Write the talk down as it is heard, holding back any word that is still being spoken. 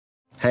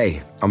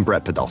Hey, I'm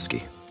Brett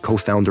Podolsky,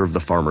 co-founder of The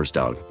Farmer's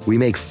Dog. We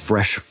make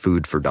fresh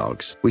food for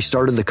dogs. We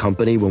started the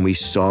company when we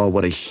saw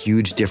what a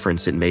huge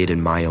difference it made in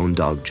my own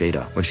dog,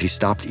 Jada, when she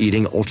stopped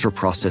eating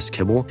ultra-processed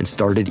kibble and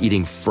started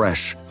eating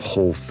fresh,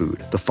 whole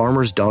food. The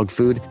Farmer's Dog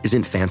food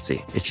isn't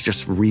fancy. It's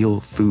just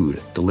real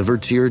food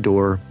delivered to your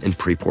door in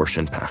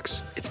pre-portioned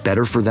packs. It's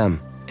better for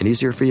them and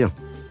easier for you.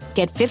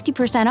 Get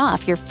 50%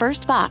 off your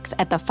first box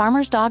at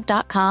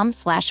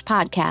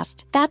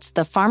thefarmersdog.com/podcast. That's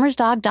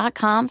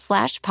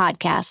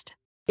thefarmersdog.com/podcast.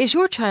 Is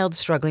your child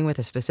struggling with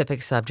a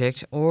specific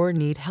subject or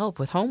need help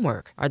with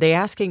homework? Are they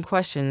asking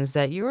questions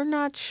that you're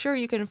not sure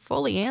you can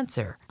fully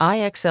answer?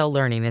 IXL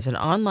Learning is an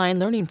online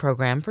learning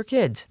program for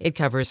kids. It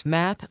covers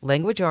math,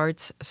 language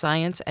arts,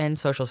 science, and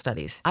social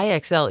studies.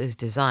 IXL is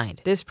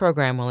designed. This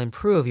program will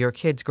improve your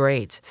kids'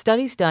 grades.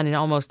 Studies done in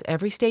almost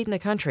every state in the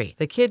country.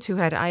 The kids who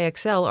had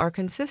IXL are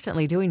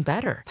consistently doing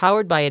better.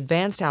 Powered by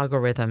advanced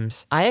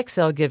algorithms,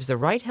 IXL gives the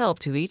right help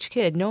to each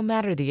kid no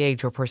matter the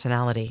age or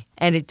personality.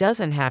 And it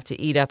doesn't have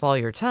to eat up all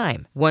your time.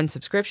 One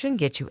subscription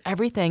gets you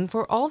everything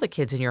for all the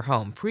kids in your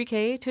home,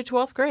 pre-K to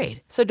 12th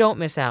grade. So don't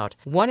miss out.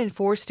 1 in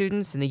 4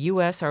 students in the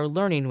U.S. are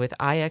learning with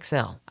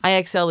IXL.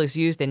 IXL is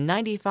used in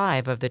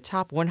 95 of the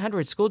top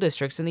 100 school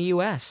districts in the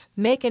U.S.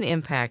 Make an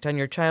impact on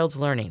your child's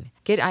learning.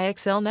 Get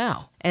IXL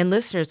now. And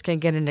listeners can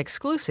get an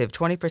exclusive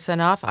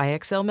 20% off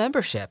IXL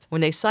membership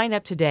when they sign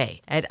up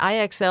today at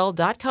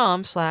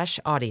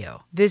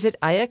IXL.com/audio. Visit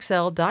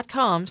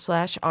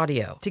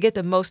IXL.com/audio to get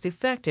the most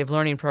effective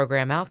learning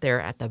program out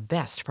there at the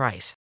best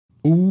price.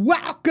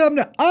 Welcome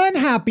to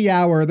Unhappy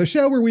Hour, the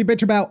show where we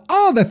bitch about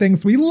all the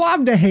things we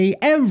love to hate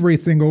every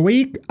single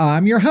week.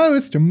 I'm your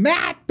host,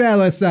 Matt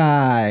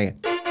Bellassai.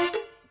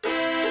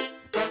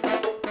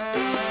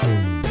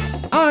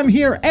 I'm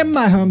here in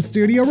my home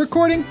studio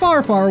recording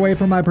far, far away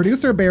from my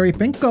producer, Barry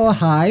Finkel.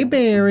 Hi,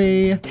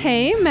 Barry.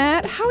 Hey,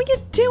 Matt. How are you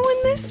doing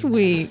this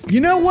week? You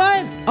know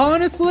what?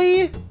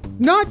 Honestly,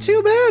 not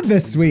too bad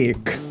this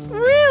week.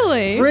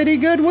 Really? Pretty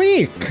good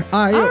week.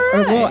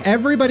 Well,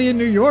 everybody in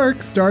New York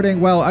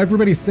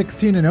everybody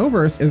 16 and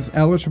over is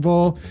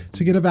eligible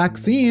to get a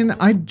vaccine.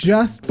 I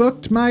just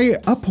booked my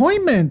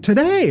appointment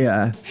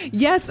today.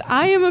 Yes,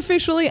 I am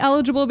officially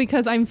eligible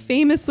because I'm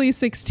famously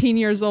 16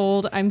 years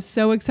old. I'm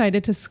so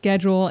excited to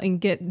schedule and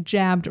get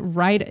jabbed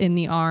right in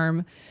the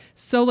arm.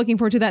 So looking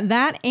forward to that.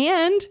 That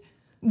and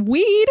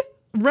weed,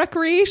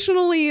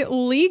 recreationally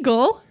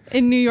legal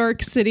in New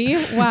York City.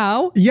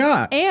 Wow.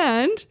 Yeah.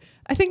 And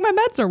I think my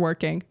meds are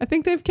working. I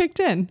think they've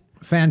kicked in.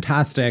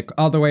 Fantastic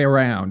all the way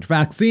around.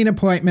 Vaccine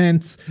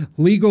appointments,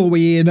 legal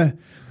weed.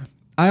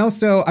 I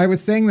was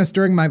saying this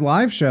during my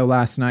live show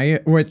last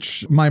night,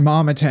 which my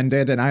mom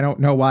attended, and I don't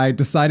know why I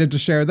decided to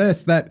share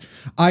this, that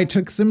I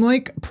took some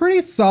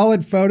pretty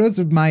solid photos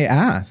of my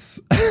ass.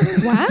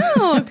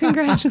 Wow,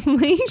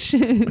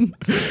 congratulations.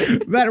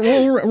 That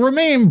will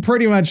remain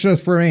pretty much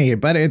just for me,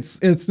 but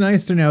it's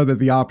nice to know that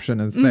the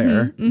option is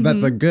there, that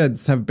the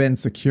goods have been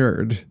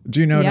secured. Do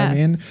you know what I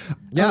mean?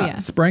 Yeah,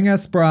 yes. Spring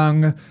has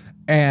sprung,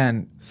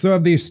 and so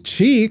have these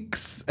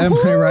cheeks, am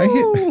I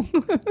right?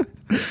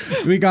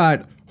 We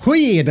got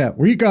weed,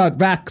 we got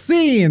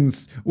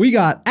vaccines, we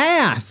got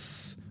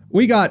ass,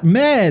 we got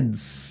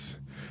meds,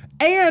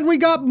 and we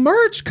got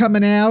merch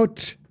coming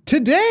out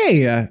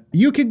today.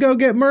 You can go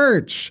get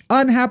merch,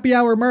 Unhappy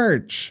Hour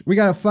merch. We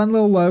got a fun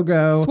little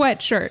logo.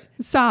 Sweatshirt,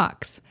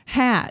 socks,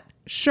 hat,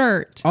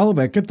 shirt. All of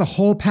it. Get the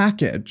whole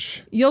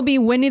package. You'll be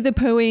Winnie the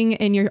Poohing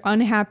in your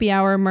Unhappy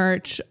Hour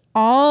merch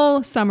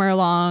all summer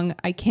long.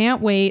 I can't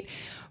wait.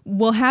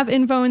 We'll have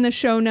info in the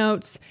show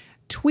notes.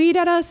 Tweet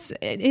at us,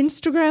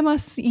 Instagram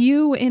us,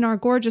 you in our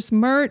gorgeous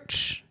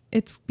merch.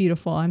 It's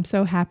beautiful. I'm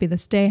so happy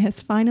this day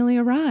has finally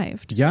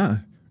arrived. Yeah.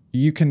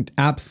 You can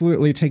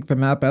absolutely take the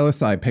Matt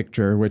Bellassai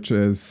picture, which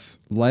is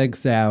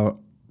legs out.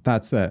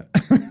 That's it.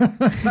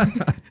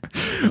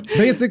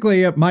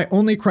 Basically, my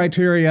only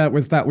criteria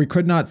was that we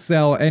could not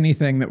sell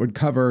anything that would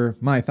cover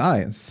my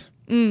thighs.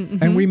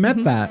 And we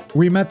met that.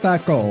 We met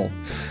that goal.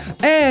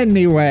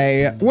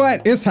 Anyway,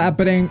 what is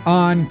happening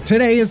on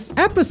today's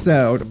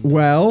episode?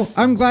 Well,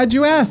 I'm glad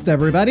you asked,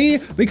 everybody,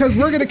 because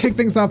we're going to kick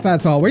things off,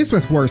 as always,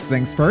 with Worst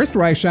Things First,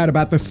 where I shout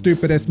about the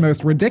stupidest,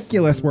 most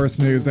ridiculous worst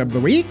news of the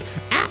week.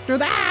 After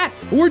that,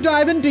 we're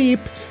diving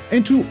deep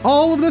into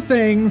all of the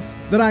things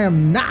that I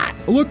am not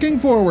looking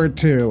forward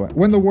to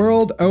when the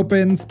world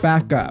opens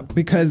back up.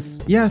 Because,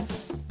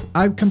 yes,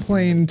 I've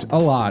complained a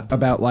lot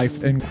about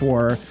life in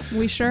Quar.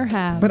 We sure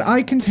have. But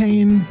I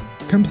contain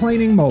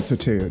complaining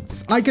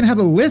multitudes. I can have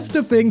a list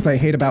of things I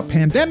hate about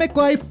pandemic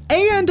life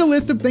and a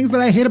list of things that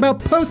I hate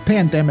about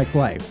post-pandemic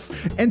life.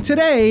 And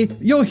today,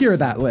 you'll hear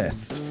that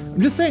list.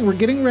 I'm just saying, we're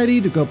getting ready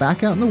to go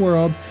back out in the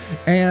world,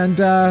 and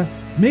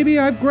maybe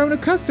I've grown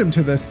accustomed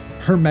to this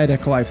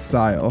hermetic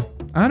lifestyle.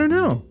 I don't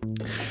know.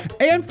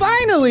 And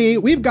finally,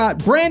 we've got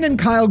Brandon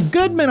Kyle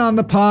Goodman on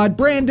the pod.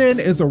 Brandon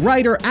is a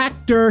writer,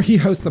 actor. He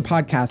hosts the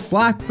podcast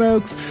Black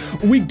Folks.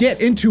 We get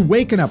into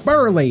waking up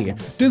early,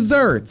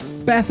 desserts,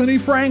 Bethany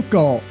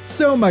Frankel,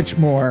 so much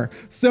more.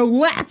 So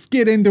let's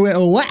get into it.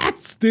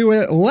 Let's do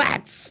it.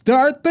 Let's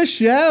start the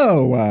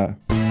show.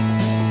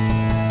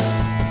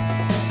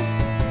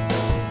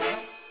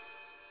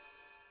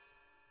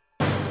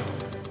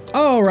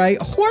 All right,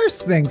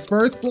 worst things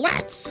first.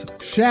 Let's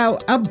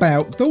shout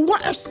about the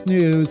worst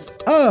news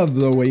of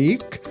the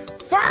week.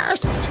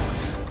 First,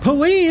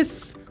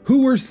 police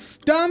who were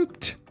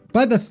stumped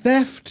by the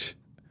theft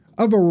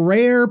of a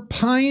rare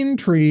pine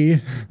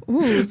tree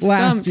last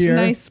stumped. year.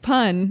 Nice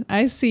pun.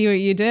 I see what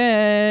you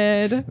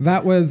did.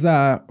 That was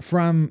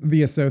from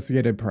the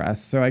Associated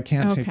Press, so I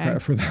can't take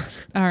credit for that.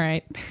 All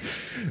right.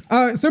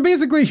 So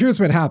basically,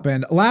 here's what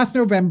happened. Last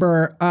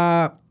November,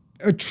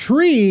 a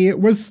tree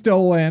was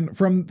stolen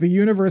from the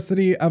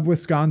University of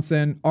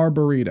Wisconsin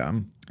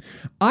Arboretum.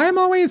 I'm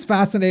always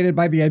fascinated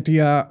by the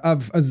idea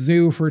of a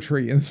zoo for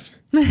trees.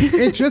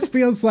 It just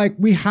feels like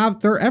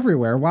they're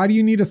everywhere. Why do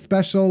you need a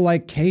special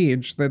like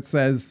cage that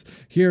says,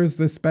 here's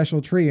this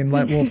special tree and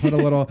we'll put a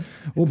little,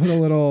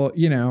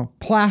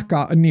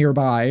 plaque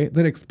nearby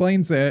that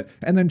explains it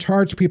and then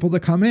charge people to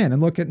come in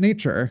and look at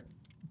nature.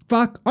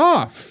 Fuck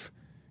off.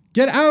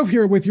 Get out of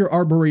here with your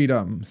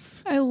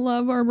arboretums. I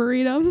love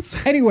arboretums.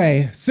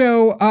 Anyway,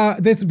 so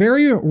this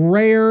very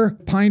rare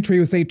pine tree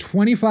was a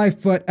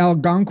 25-foot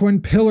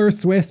Algonquin pillar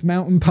Swiss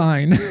mountain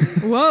pine.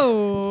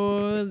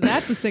 Whoa,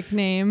 that's a sick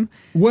name.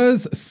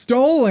 Was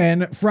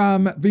stolen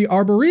from the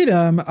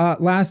Arboretum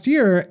last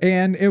year,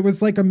 and it was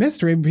like a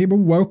mystery. People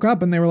woke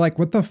up and they were like,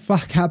 what the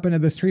fuck happened to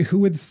this tree? Who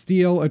would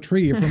steal a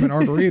tree from an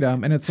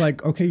Arboretum? And it's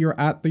like, okay, you're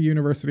at the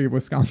University of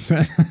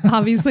Wisconsin.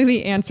 Obviously,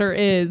 the answer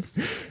is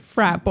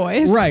frat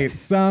boys. Right.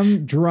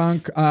 Some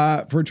drunk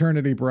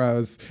fraternity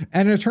bros.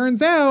 And it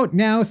turns out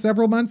now,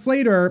 several months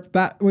later,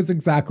 that was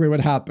exactly what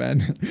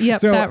happened.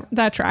 Yep, so,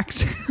 that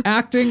tracks.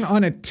 acting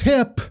on a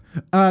tip,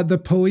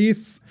 the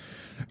police...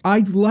 I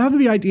love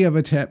the idea of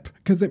a tip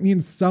because it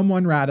means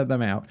someone ratted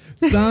them out.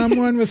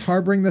 Someone was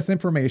harboring this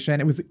information.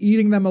 It was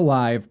eating them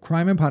alive,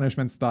 Crime and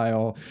Punishment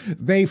style.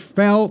 They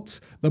felt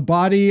the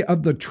body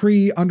of the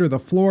tree under the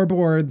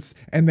floorboards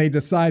and they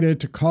decided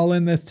to call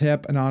in this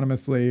tip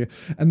anonymously.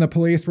 And the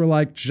police were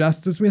like,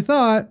 just as we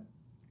thought,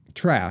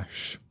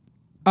 trash.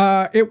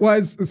 It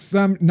was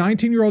some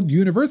 19-year-old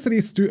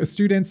university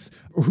students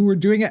who were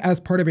doing it as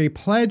part of a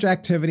pledge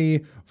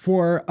activity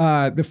for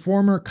the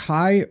former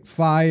Chi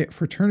Phi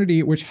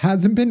fraternity, which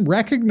hasn't been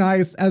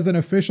recognized as an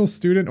official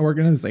student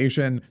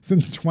organization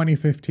since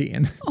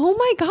 2015. Oh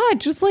my God,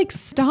 just like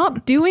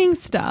stop doing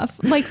stuff.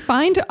 Like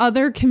find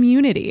other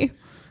community.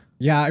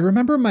 Yeah, I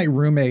remember my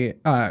roommate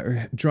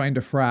joined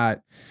a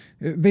frat.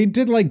 They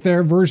did like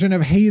their version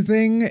of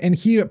hazing and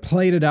he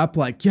played it up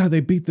like, yeah, they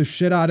beat the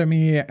shit out of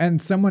me.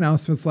 And someone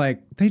else was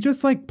like, they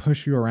just like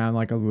push you around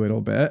like a little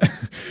bit,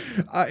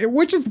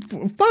 which is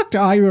fucked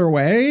either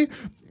way.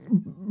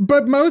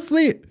 But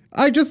mostly,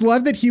 I just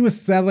love that he was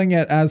selling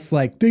it as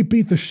like, they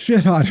beat the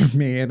shit out of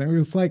me. And it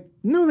was like,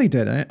 no, they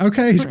didn't.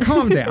 Okay,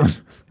 calm down.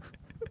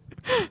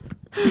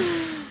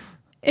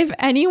 If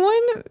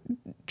anyone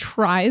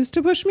tries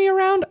to push me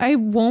around, I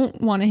won't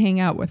want to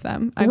hang out with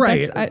them.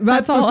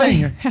 That's all I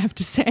have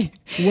to say.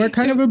 What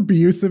kind of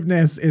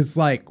abusiveness is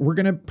like, we're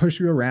going to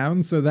push you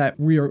around so that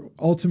we are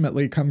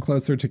ultimately come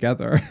closer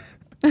together?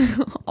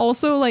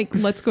 Also, like,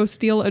 let's go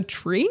steal a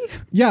tree?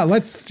 Yeah,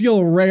 let's steal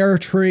a rare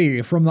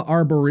tree from the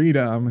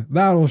Arboretum.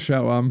 That'll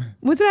show them.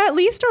 Was it at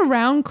least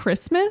around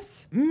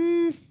Christmas?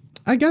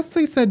 I guess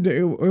they said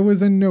it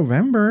was in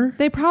November.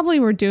 They probably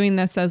were doing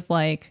this as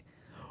like,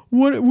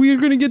 what, we're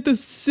gonna get the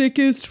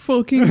sickest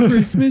fucking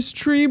Christmas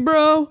tree,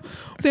 bro.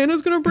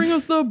 Santa's gonna bring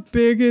us the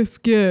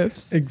biggest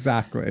gifts.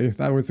 Exactly.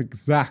 That was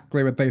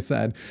exactly what they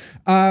said.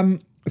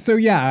 So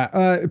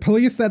yeah,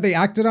 police said they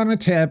acted on a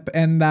tip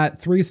and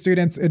that 3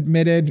 students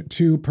admitted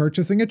to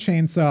purchasing a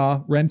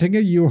chainsaw, renting a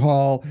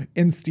U-Haul,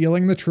 and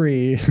stealing the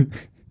tree.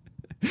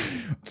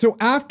 So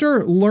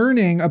after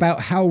learning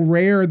about how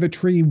rare the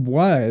tree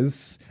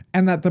was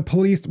and that the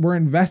police were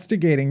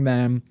investigating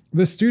them,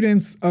 the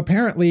students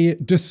apparently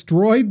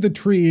destroyed the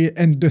tree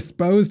and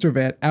disposed of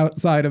it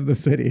outside of the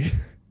city,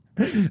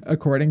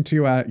 according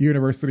to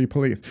university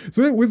police.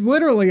 So it was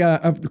literally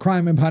a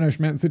crime and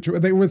punishment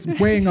situation. It was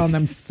weighing on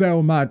them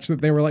so much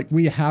that they were like,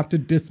 we have to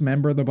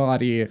dismember the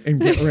body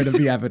and get rid of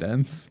the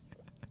evidence.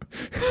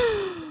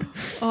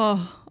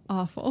 Oh,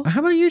 awful. How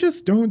about you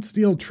just don't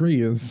steal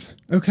trees,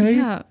 okay?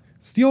 Yeah.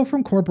 Steal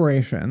from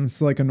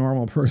corporations like a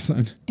normal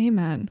person.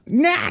 Amen.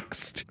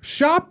 Next,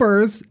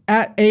 shoppers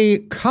at a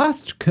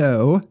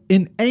Costco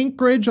in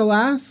Anchorage,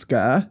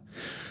 Alaska.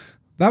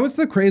 That was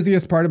the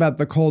craziest part about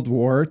the Cold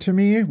War to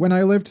me when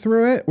I lived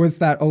through it, was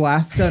that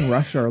Alaska and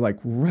Russia are like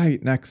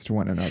right next to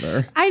one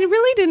another. I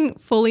really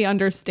didn't fully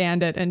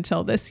understand it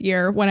until this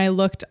year when I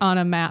looked on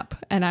a map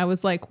and I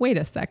was like, wait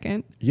a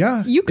second.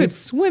 Yeah. You could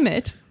swim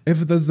it.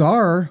 If the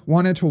Tsar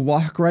wanted to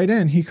walk right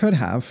in, he could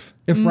have.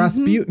 If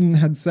Rasputin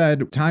had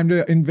said, time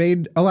to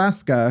invade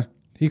Alaska,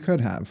 he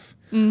could have.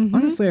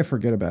 Honestly, I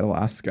forget about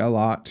Alaska a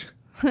lot.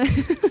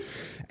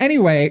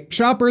 Anyway,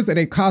 shoppers at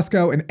a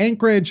Costco in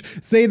Anchorage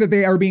say that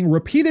they are being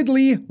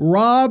repeatedly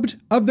robbed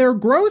of their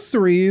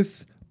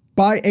groceries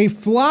by a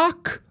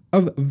flock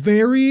of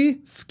very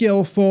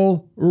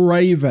skillful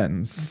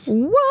ravens.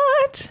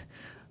 What?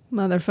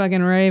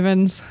 Motherfucking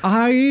ravens.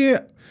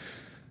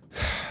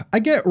 I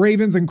get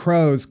ravens and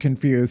crows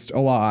confused a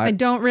lot. I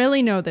don't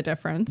really know the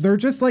difference. They're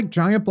just like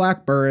giant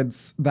black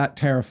birds that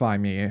terrify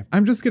me.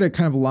 I'm just going to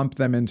kind of lump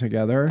them in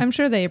together. I'm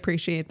sure they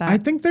appreciate that. I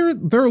think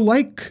they're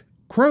like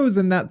crows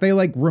in that they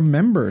like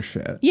remember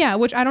shit. Yeah,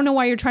 which I don't know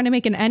why you're trying to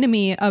make an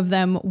enemy of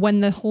them when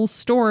the whole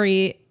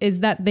story is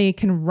that they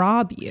can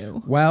rob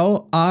you.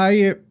 Well,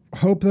 I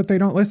hope that they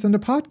don't listen to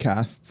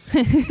podcasts.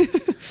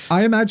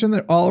 I imagine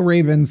that all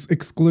ravens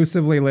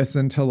exclusively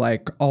listen to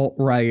like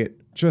alt-right,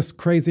 just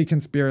crazy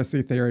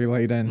conspiracy theory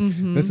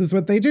laden. This is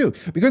what they do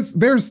because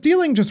they're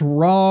stealing just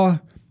raw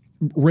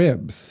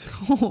ribs.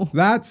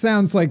 That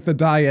sounds like the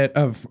diet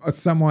of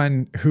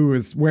someone who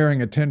is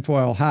wearing a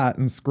tinfoil hat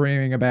and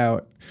screaming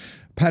about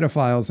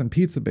pedophiles in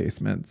pizza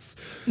basements.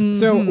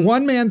 So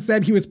one man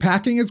said he was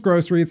packing his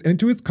groceries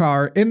into his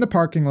car in the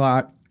parking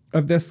lot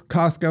of this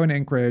Costco in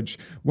Anchorage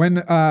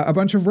when a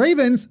bunch of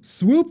ravens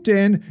swooped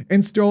in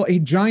and stole a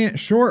giant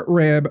short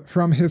rib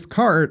from his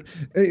cart.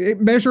 It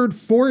measured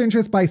 4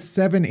 inches by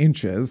 7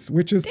 inches,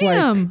 which is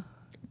like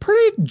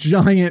pretty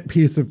giant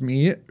piece of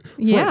meat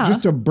for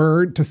just a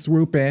bird to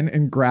swoop in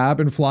and grab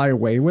and fly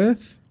away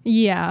with.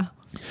 Yeah.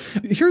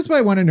 Here's what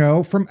I want to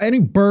know from any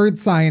bird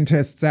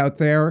scientists out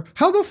there.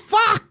 How the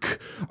fuck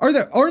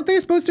aren't they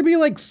supposed to be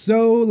like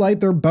so like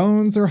their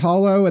bones are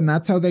hollow and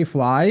that's how they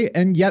fly?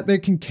 And yet they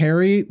can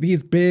carry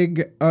these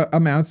big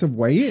amounts of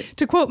weight?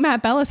 To quote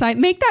Matt Bellassai,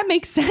 make that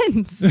make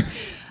sense.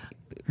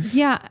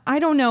 Yeah, I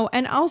don't know.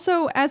 And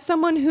also as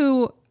someone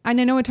who,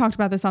 and I know we talked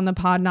about this on the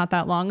pod not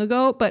that long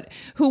ago, but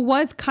who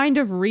was kind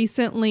of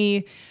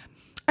recently,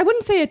 I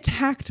wouldn't say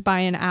attacked by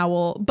an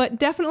owl, but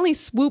definitely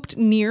swooped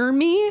near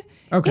me.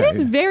 Okay. It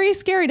is very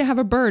scary to have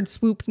a bird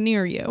swoop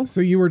near you. So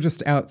you were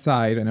just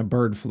outside and a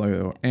bird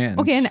flew and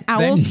an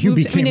owl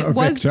swooped. I mean, it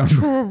was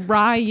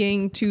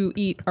trying to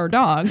eat our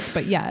dogs,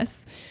 but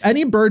yes.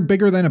 Any bird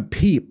bigger than a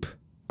peep,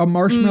 a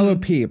marshmallow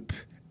peep,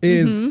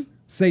 is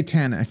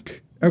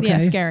satanic. Okay. Yeah,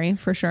 scary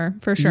for sure.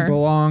 For sure. You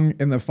belong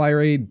in the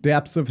fiery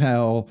depths of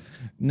hell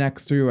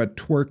next to a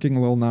twerking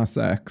Lil Nas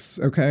X.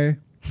 Okay.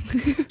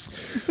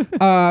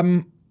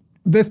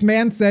 This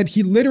man said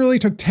he literally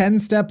took 10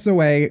 steps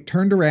away,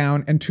 turned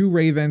around, and 2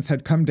 ravens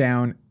had come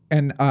down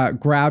and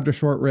grabbed a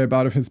short rib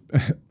out of his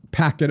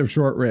packet of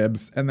short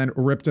ribs and then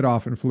ripped it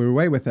off and flew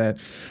away with it.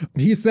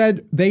 He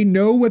said they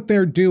know what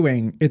they're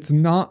doing. It's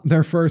not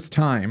their first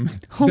time.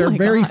 They're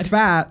very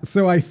fat,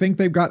 so I think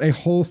they've got a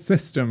whole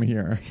system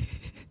here.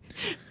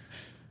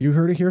 You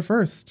heard it here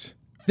first.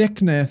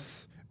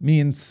 Thickness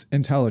means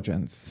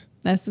intelligence.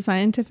 That's the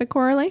scientific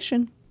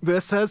correlation.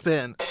 This has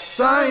been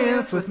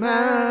Science with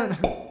Matt.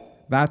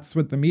 That's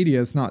what the media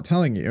is not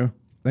telling you.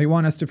 They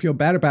want us to feel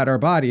bad about our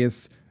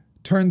bodies.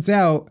 Turns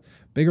out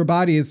bigger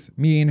bodies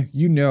mean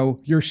you know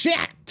your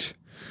shit.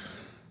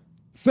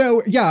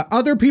 So yeah,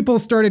 other people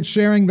started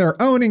sharing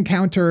their own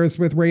encounters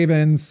with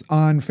ravens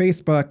on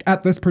Facebook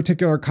at this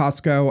particular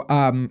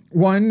Costco.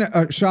 One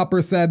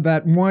shopper said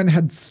that one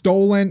had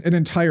stolen an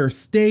entire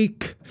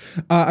steak.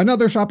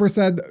 Another shopper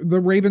said the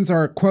ravens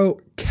are,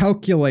 quote,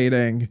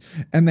 calculating,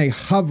 and they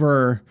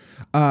hover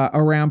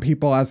around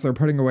people as they're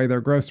putting away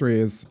their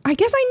groceries. I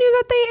guess I knew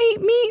that they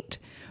ate meat,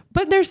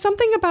 but there's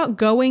something about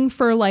going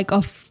for like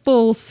a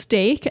full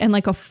steak and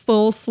like a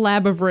full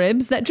slab of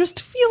ribs that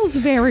just feels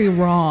very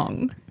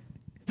wrong.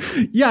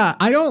 Yeah,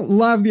 I don't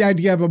love the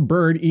idea of a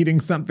bird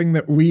eating something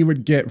that we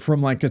would get from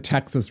like a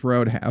Texas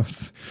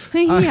Roadhouse.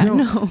 Yeah,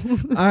 no.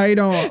 I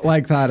don't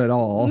like that at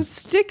all.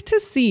 Stick to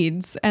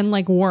seeds and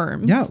like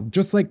worms. Yeah,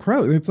 just like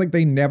crows. It's like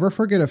they never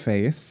forget a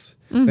face.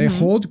 They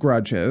hold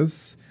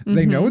grudges.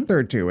 They know what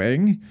they're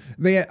doing.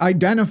 They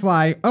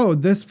identify, oh,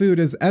 this food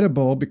is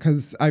edible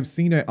because I've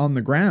seen it on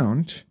the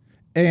ground.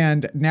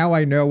 And now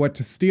I know what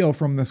to steal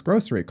from this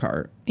grocery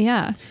cart.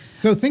 Yeah.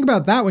 So think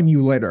about that when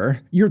you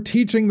litter. You're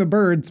teaching the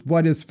birds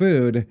what is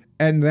food,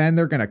 and then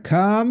they're going to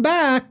come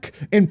back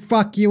and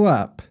fuck you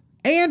up.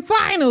 And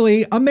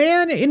finally, a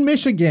man in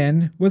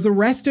Michigan was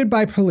arrested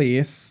by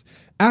police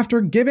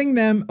after giving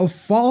them a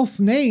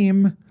false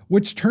name,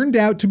 which turned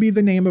out to be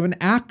the name of an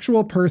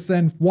actual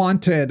person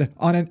wanted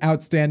on an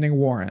outstanding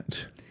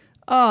warrant.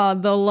 Oh,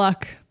 the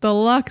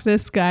luck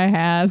this guy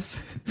has.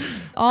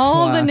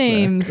 All Classic. The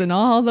names in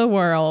all the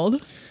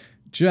world.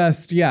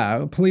 Just,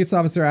 yeah, a police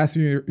officer asks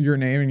you your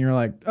name and you're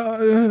like,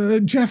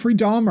 Jeffrey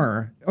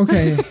Dahmer.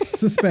 Okay,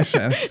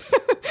 suspicious.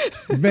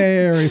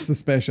 Very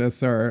suspicious,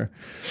 sir.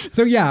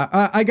 So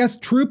yeah, I guess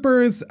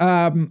troopers,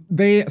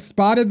 they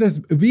spotted this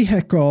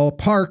vehicle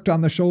parked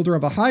on the shoulder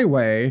of a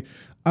highway.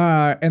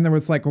 And there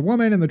was like a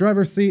woman in the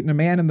driver's seat and a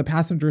man in the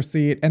passenger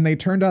seat, and they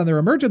turned on their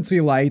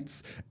emergency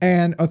lights,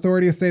 and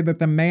authorities say that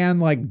the man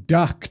like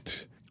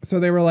ducked. So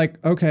they were like,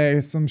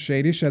 okay, some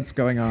shady shit's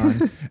going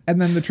on.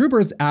 And then the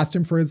troopers asked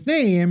him for his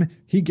name.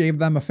 He gave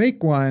them a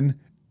fake one.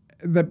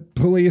 The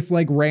police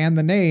like ran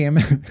the name.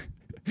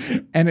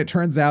 And it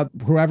turns out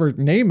whoever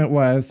name it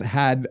was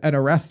had an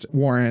arrest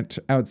warrant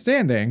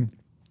outstanding.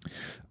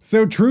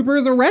 So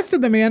troopers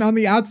arrested the man on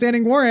the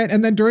outstanding warrant,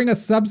 and then during a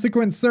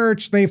subsequent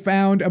search, they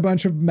found a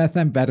bunch of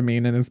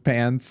methamphetamine in his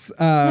pants,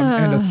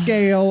 and a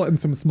scale and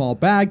some small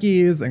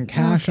baggies and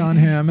cash on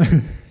him.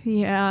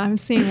 Yeah, I'm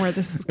seeing where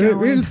this is It going.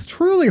 was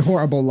truly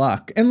horrible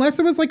luck. Unless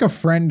it was like a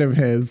friend of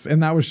his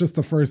and that was just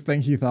the first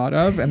thing he thought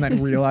of and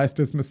then realized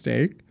his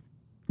mistake.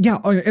 Yeah,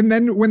 and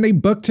then when they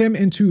booked him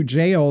into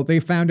jail,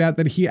 they found out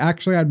that he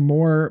actually had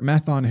more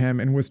meth on him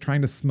and was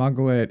trying to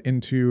smuggle it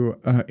into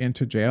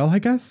jail, I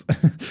guess.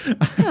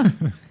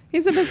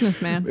 He's a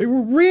businessman.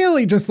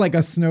 Really just like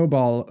a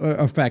snowball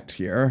effect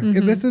here.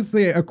 This is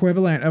the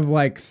equivalent of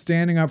like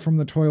standing up from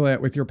the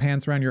toilet with your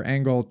pants around your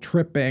ankle,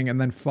 tripping,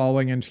 and then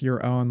falling into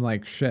your own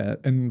like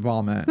shit and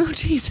vomit. Oh,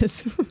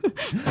 Jesus.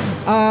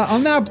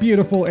 On that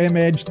beautiful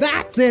image,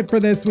 that's it for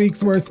this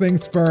week's Worst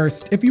Things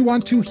First. If you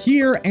want to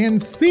hear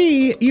and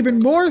see even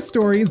more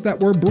stories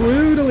that were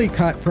brutally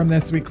cut from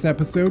this week's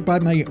episode by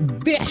my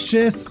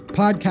vicious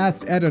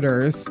podcast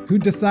editors who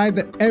decide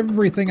that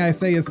everything I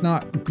say is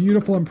not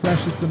beautiful and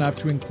precious enough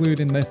to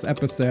include in this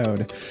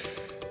episode,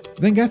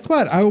 then guess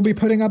what? I will be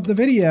putting up the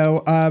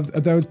video of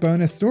those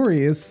bonus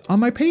stories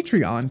on my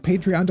Patreon,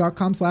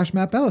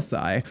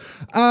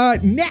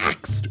 patreon.com/MattBellassai.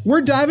 Next,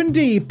 we're diving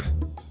deep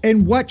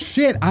in what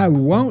shit I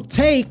won't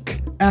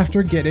take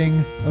after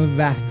getting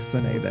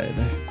vaccinated.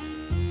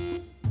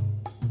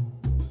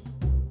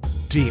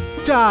 Deep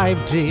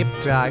dive, deep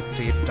dive,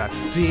 deep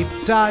dive, deep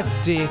dive,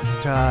 deep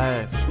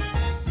dive.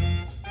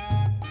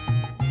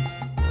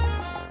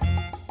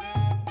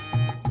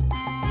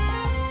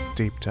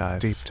 Deep dive,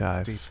 deep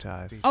dive, deep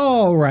dive.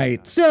 All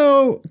right.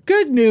 So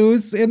good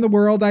news in the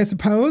world, I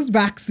suppose.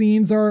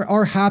 Vaccines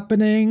are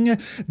happening.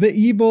 The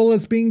evil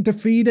is being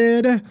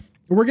defeated.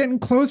 We're getting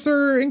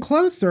closer and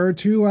closer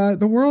to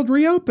the world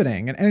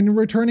reopening and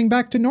returning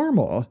back to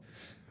normal.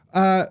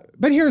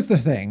 But here's the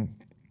thing,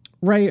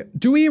 right?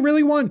 Do we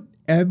really want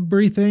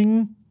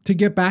everything to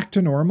get back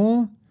to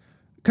normal?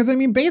 Because, I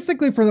mean,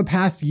 basically for the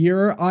past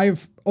year,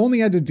 I've only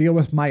had to deal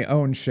with my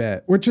own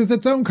shit, which is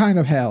its own kind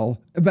of hell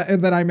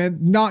that I'm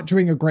not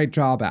doing a great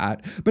job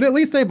at. But at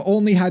least I've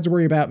only had to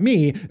worry about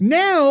me.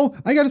 Now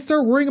I got to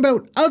start worrying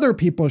about other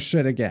people's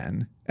shit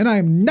again. And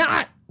I'm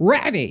not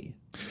ready.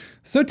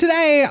 So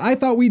today I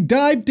thought we'd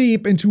dive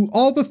deep into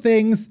all the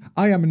things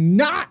I am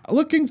not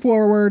looking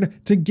forward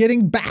to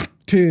getting back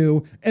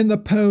to in the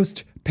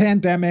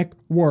post-pandemic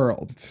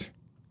world.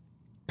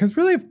 Because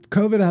really, if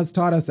COVID has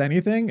taught us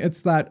anything,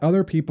 it's that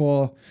other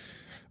people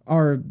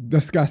are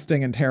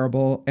disgusting and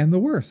terrible and the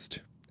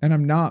worst. And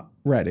I'm not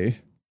ready.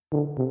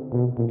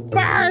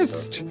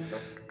 First,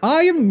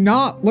 I am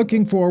not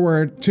looking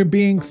forward to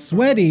being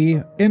sweaty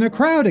in a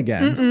crowd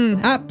again.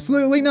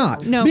 Absolutely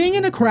not. No. Being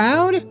in a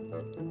crowd,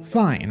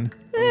 fine.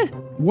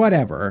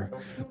 Whatever.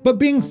 But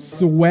being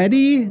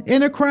sweaty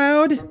in a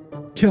crowd,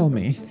 kill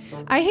me.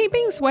 I hate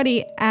being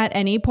sweaty at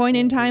any point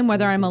in time,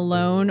 whether I'm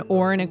alone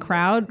or in a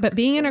crowd. But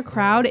being in a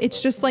crowd,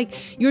 it's just like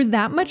you're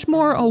that much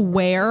more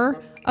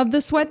aware of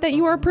the sweat that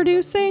you are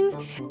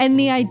producing. And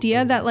the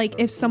idea that like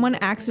if someone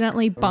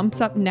accidentally bumps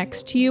up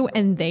next to you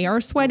and they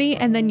are sweaty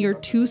and then your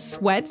two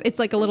sweats, it's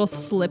like a little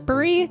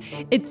slippery.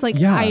 It's like,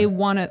 Yeah. I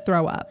want to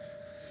throw up.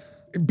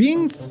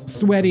 Being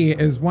sweaty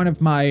is one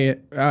of my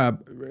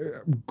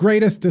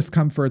greatest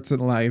discomforts in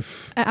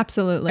life.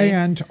 Absolutely.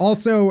 And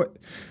also,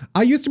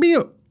 I used to be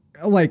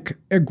like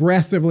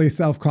aggressively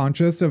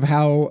self-conscious of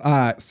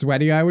how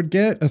sweaty I would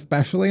get,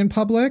 especially in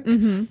public.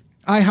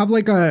 I have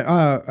like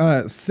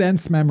a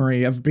sense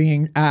memory of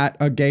being at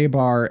a gay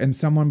bar and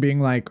someone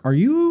being like, "Are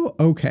you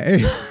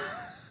okay?"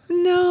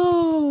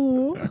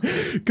 No.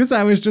 Because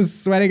I was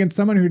just sweating and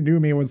someone who knew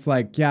me was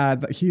like, "Yeah,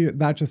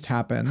 that just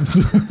happens."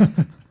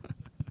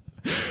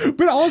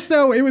 But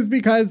also it was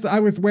because I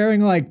was wearing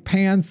like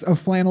pants, a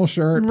flannel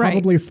shirt, Right.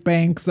 probably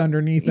Spanx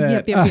underneath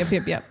it.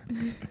 Yep.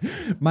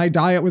 My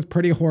diet was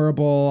pretty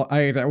horrible.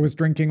 I was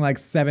drinking like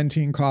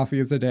 17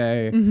 coffees a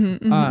day.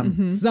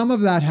 Some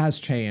of that has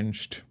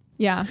changed.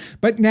 Yeah.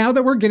 But now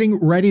that we're getting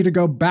ready to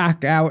go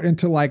back out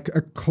into like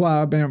a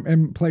club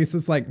and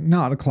places like,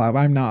 not a club,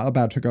 I'm not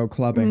about to go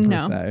clubbing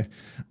No. per se.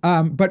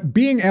 But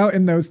being out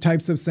in those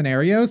types of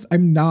scenarios,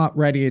 I'm not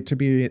ready to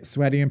be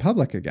sweaty in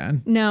public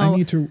again. No. I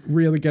need to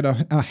really get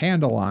a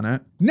handle on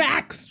it.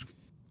 Next!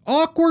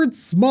 Awkward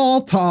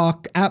small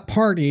talk at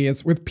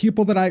parties with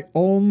people that I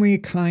only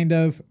kind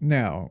of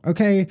know.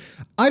 Okay.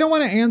 I don't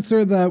want to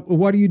answer the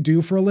what do you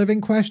do for a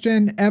living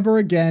question ever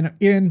again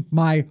in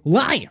my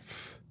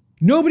life.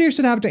 Nobody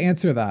should have to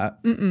answer that.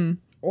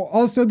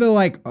 Also the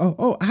like,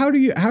 how do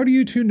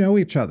you two know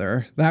each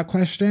other? That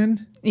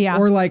question. Yeah.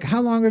 Or like,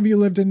 how long have you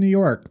lived in New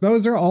York?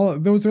 Those are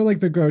like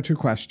the go-to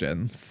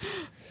questions.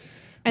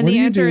 And What the do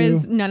you answer do?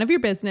 is none of your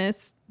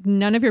business, and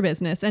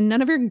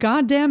none of your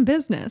goddamn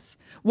business.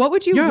 What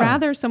would you Yeah.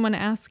 rather someone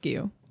ask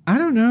you? I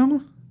don't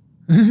know.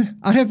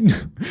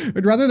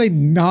 I'd rather they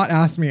not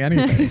ask me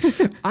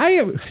anything.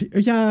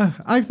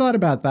 I thought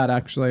about that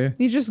actually.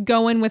 You just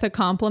go in with a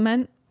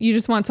compliment. You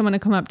just want someone to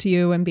come up to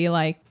you and be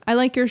like, I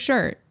like your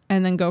shirt,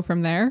 and then go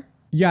from there.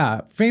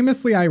 Yeah.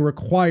 Famously, I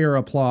require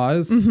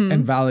applause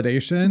and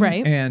validation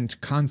Right. and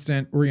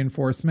constant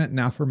reinforcement and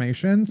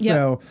affirmation. Yep.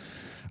 So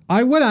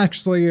I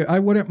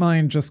wouldn't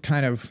mind just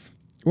kind of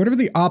whatever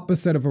the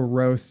opposite of a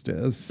roast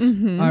is.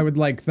 I would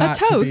like that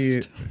to be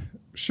toast.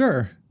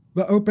 sure.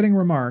 The opening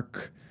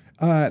remark.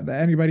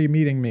 anybody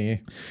meeting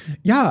me.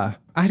 Yeah,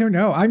 I don't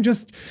know.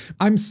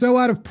 I'm so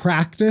out of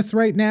practice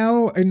right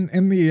now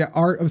in the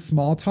art of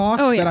small talk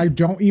that I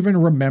don't even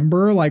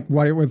remember like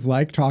what it was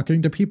like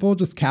talking to people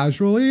just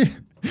casually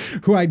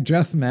who I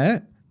just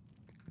met.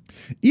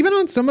 Even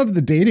on some of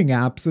the dating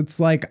apps, it's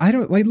like, I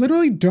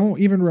literally don't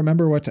even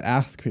remember what to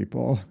ask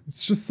people.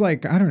 It's just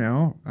like, I don't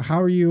know.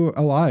 How are you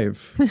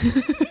alive?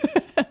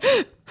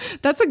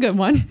 That's a good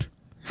one.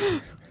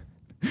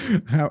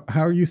 How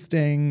are you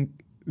staying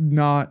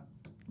not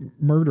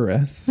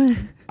murderous?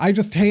 I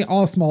just hate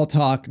all small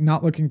talk.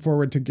 Not looking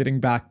forward to getting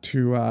back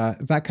to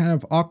that kind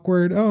of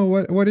awkward. Oh,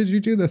 what did you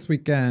do this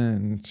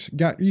weekend?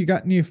 You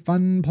got any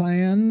fun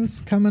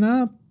plans coming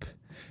up?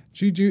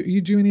 Did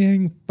you do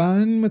anything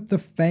fun with the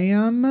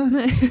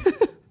fam?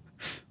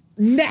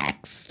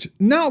 Next,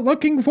 not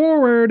looking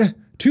forward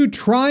to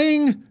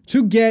trying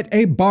to get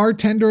a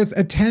bartender's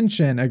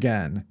attention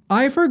again.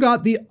 I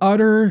forgot the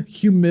utter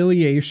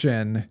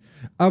humiliation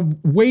of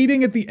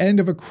waiting at the end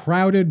of a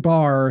crowded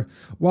bar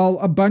while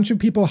a bunch of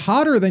people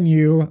hotter than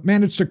you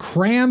manage to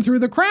cram through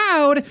the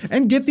crowd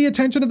and get the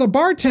attention of the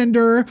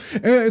bartender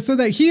so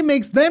that he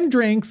makes them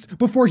drinks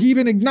before he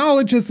even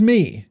acknowledges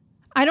me.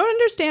 I don't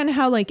understand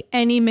how like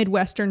any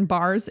Midwestern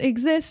bars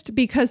exist,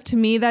 because to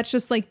me that's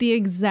just like the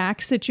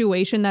exact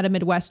situation that a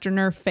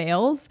Midwesterner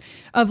fails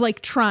of,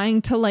 like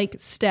trying to like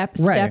step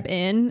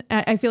in.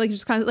 I feel like it's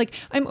just kind of like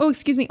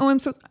excuse me,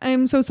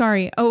 I'm so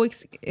sorry,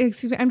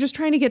 excuse me, I'm just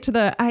trying to get to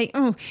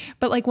the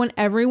but like when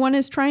everyone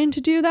is trying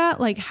to do that,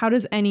 like how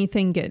does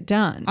anything get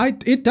done?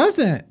 It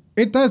doesn't.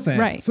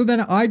 Right. So then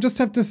I just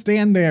have to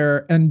stand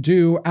there and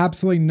do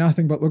absolutely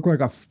nothing but look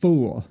like a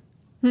fool.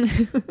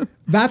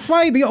 That's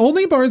why the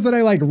only bars that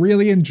I like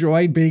really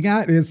enjoyed being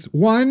at is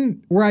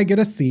one where I get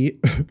a seat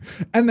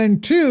and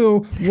then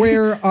two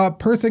where a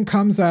person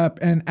comes up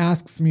and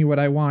asks me what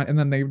I want and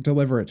then they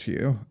deliver it to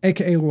you,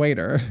 aka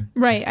waiter.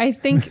 Right. I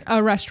think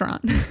a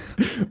restaurant.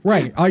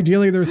 Right.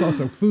 Ideally there's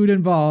also food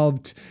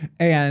involved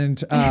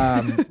and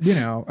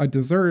a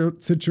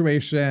dessert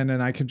situation,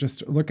 and I could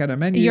just look at a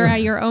menu. You're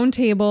at your own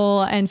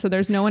table and so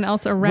there's no one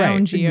else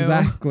around you.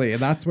 Exactly.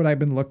 That's what I've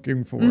been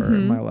looking for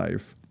in my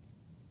life.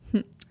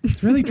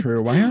 It's really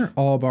true. Why aren't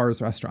all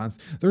bars restaurants?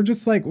 They're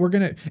just like,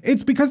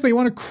 it's because they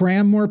want to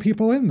cram more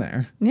people in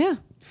there. Yeah.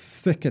 It's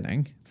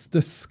sickening. It's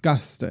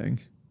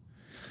disgusting.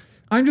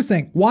 I'm just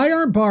saying, why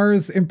aren't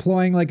bars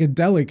employing like a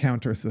deli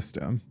counter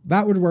system?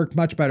 That would work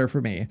much better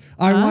for me.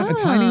 I want a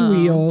tiny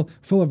wheel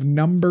full of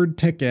numbered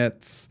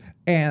tickets,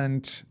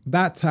 and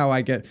that's how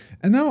I get.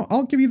 And now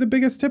I'll give you the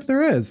biggest tip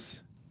there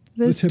is.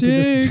 The tip of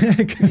the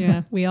stick.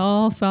 Yeah, we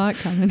all saw it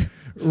coming.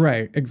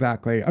 Right,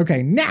 exactly.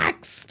 Okay,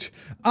 next.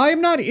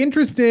 I'm not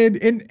interested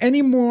in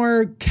any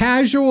more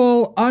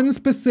casual,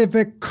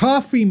 unspecific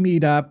coffee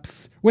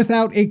meetups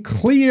without a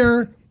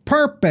clear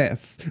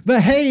purpose.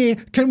 Hey,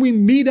 can we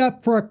meet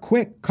up for a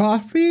quick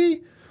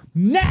coffee?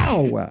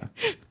 No.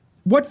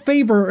 What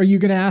favor are you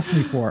going to ask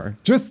me for?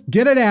 Just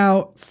get it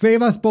out.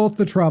 Save us both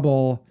the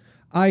trouble.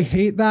 I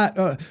hate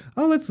that.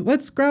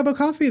 Let's grab a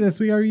coffee this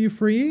week. Are you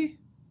free?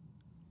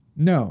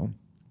 No.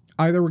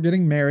 Either we're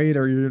getting married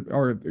or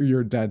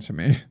you're dead to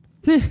me.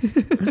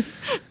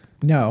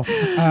 No.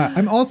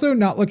 I'm also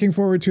not looking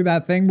forward to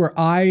that thing where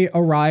I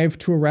arrive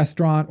to a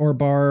restaurant or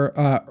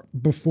bar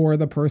before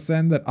the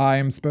person that I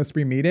am supposed to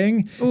be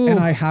meeting. Ooh. And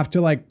I have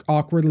to like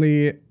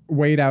awkwardly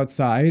wait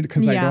outside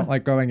because I don't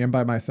like going in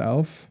by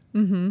myself.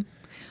 Mm-hmm.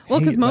 Well,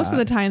 because most of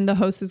the time the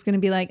host is going to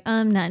be like,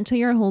 not until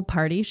your whole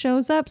party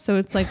shows up. So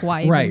it's like,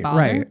 why even bother?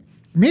 Right.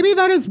 Maybe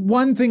that is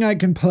one thing I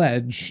can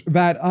pledge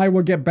that I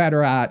will get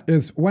better at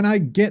is when I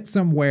get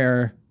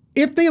somewhere,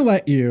 if they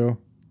let you,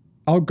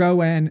 I'll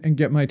go in and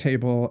get my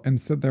table and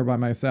sit there by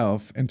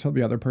myself until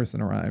the other person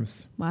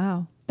arrives.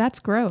 Wow. That's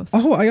growth.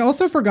 Oh, I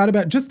also forgot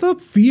about just the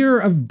fear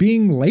of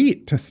being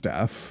late to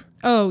stuff.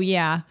 Oh,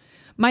 yeah.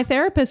 My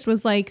therapist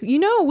was like,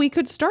 we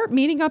could start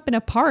meeting up in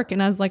a park.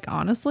 And I was like,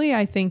 honestly,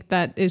 I think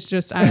that is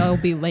just, I'll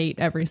be late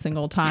every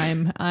single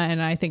time.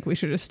 And I think we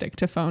should just stick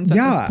to phones at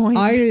this point.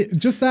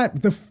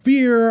 The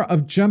fear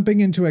of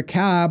jumping into a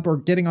cab or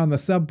getting on the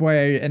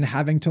subway and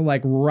having to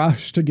like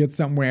rush to get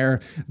somewhere,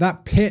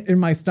 that pit in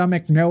my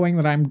stomach, knowing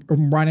that I'm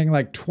running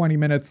like 20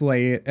 minutes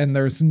late and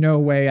there's no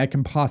way I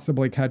can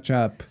possibly catch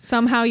up.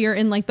 Somehow you're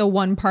in like the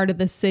one part of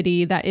the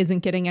city that isn't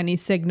getting any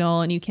signal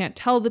and you can't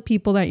tell the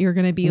people that you're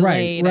going to be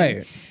late.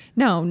 Right.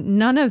 No,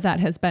 none of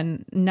that has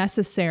been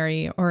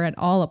necessary or at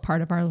all a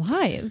part of our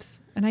lives.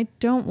 And I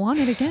don't want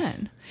it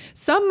again.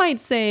 Some might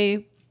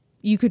say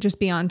you could just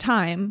be on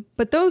time,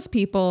 but those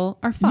people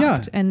are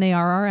fucked and they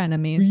are our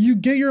enemies. You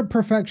get your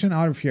perfection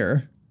out of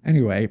here.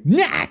 Anyway,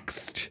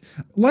 next!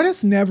 Let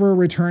us never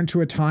return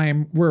to a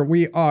time where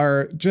we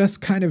are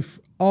just kind of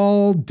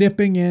all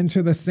dipping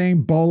into the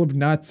same bowl of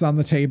nuts on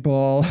the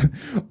table,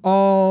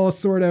 all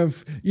sort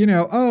of,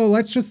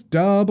 let's just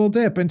double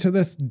dip into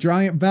this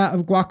giant vat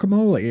of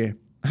guacamole.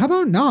 How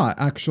about not,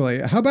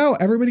 actually? How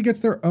about everybody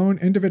gets their own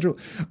individual...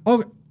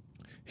 Oh,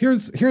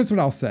 here's what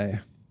I'll say.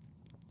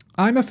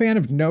 I'm a fan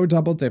of no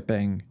double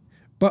dipping,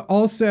 but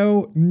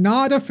also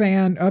not a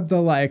fan of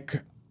the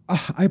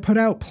I put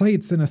out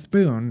plates and a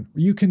spoon.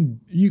 You can,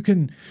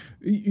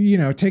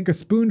 take a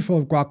spoonful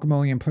of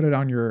guacamole and put it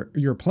on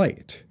your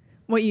plate.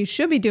 What you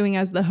should be doing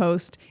as the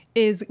host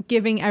is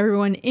giving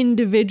everyone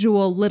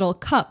individual little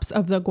cups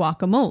of the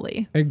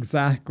guacamole.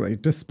 Exactly.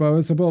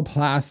 Disposable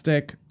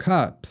plastic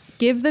cups.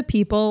 Give the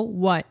people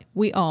what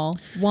we all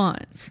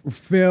want.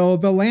 Fill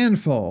the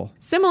landfill.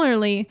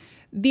 Similarly,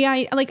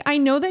 I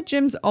know that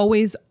Jim's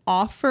always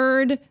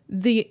offered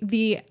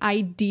the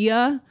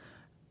idea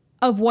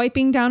of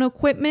wiping down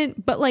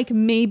equipment, but like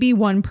maybe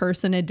one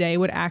person a day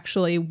would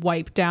actually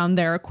wipe down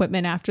their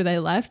equipment after they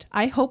left.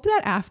 I hope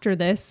that after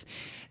this,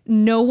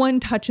 no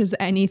one touches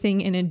anything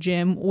in a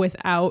gym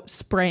without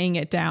spraying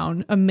it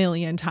down a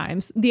million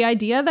times. The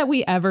idea that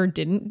we ever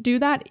didn't do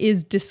that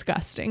is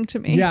disgusting to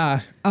me.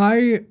 Yeah,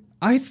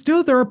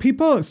 there are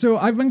people. So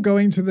I've been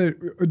going to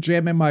the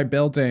gym in my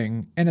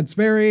building, and it's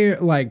very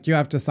like you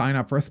have to sign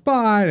up for a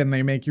spot and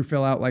they make you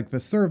fill out like the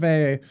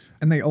survey,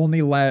 and they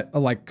only let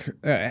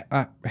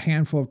a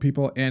handful of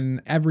people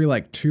in every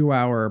like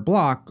 2-hour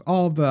block,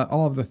 all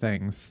of the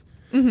things.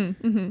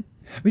 Mm-hmm, mm-hmm.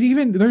 But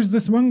even there's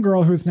this one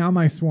girl who's now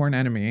my sworn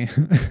enemy.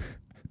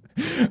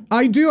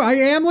 I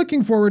am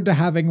looking forward to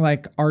having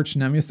like arch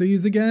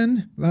nemesis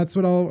again. That's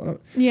what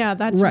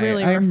that's right.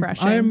 Really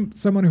refreshing. I'm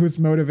someone who's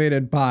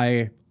motivated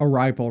by a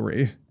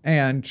rivalry,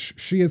 and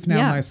she is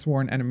now my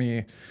sworn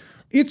enemy.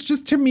 It's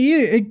just, to me,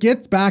 it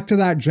gets back to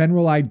that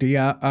general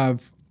idea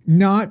of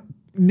not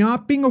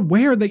being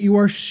aware that you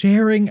are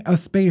sharing a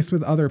space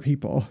with other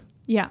people.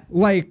 Yeah.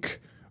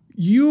 Like,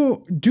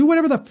 you do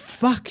whatever the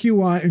fuck you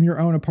want in your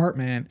own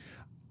apartment.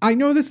 I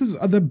know this is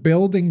the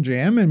building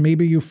gym and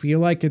maybe you feel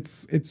like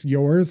it's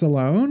yours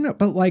alone,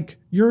 but like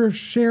you're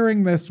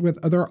sharing this with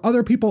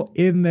other people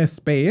in this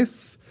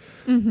space.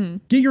 Mm-hmm.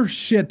 Get your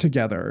shit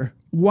together.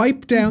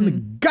 Wipe down the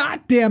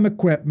goddamn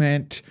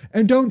equipment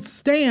and don't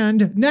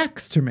stand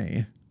next to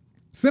me.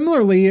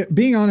 Similarly,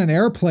 being on an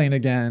airplane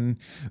again,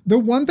 the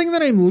one thing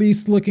that I'm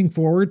least looking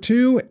forward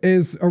to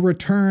is a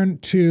return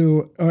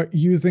to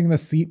using the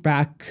seat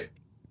back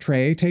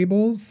tray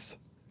tables.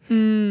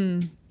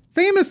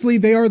 Famously,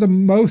 they are the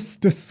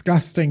most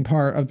disgusting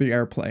part of the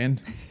airplane.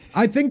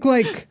 I think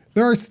like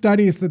there are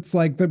studies that's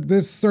like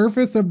the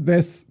surface of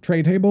this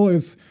tray table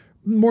is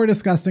more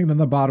disgusting than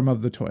the bottom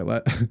of the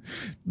toilet.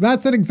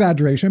 That's an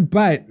exaggeration,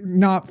 but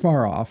not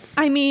far off.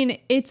 I mean,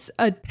 it's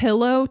a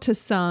pillow to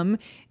some.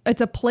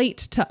 It's a plate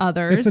to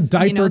others. It's a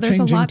diaper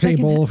changing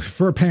table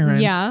for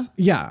parents.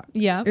 Yeah.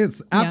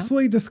 It's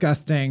absolutely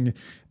disgusting.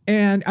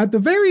 And at the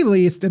very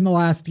least, in the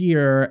last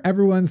year,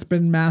 everyone's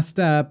been masked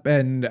up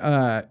and,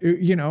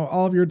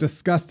 all of your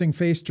disgusting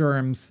face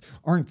germs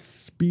aren't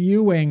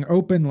spewing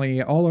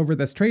openly all over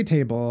this tray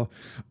table.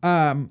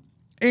 And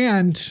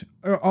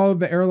all of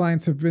the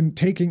airlines have been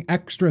taking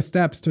extra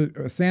steps to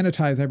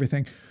sanitize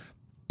everything.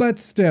 But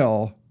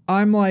still,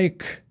 I'm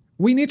like,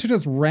 we need to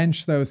just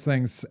wrench those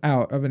things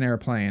out of an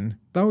airplane.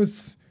 That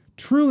was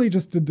truly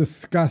just a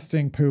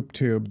disgusting poop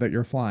tube that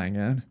you're flying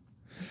in.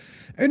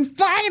 And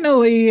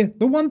finally,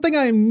 the one thing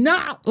I'm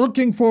not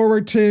looking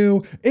forward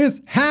to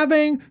is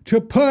having to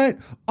put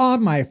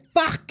on my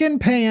fucking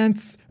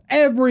pants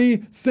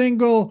every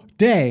single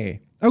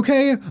day.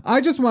 Okay,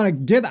 I just want to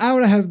get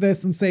out of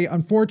this and say,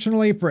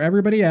 unfortunately for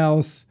everybody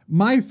else,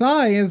 my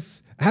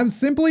thighs have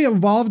simply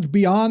evolved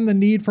beyond the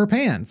need for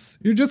pants.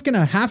 You're just going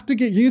to have to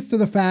get used to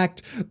the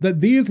fact that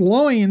these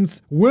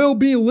loins will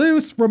be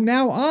loose from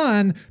now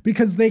on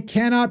because they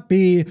cannot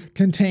be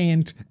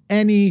contained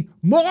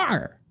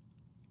anymore.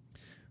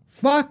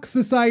 Fuck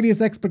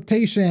society's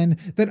expectation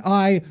that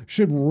I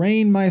should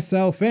rein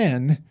myself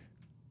in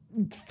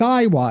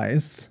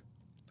thigh-wise.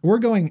 We're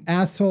going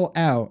asshole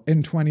out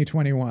in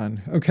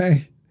 2021,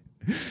 okay?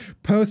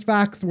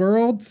 Post-vax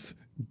worlds,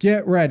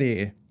 get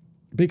ready.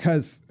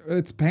 Because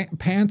it's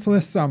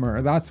pantsless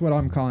summer. That's what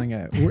I'm calling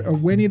it. A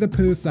Winnie the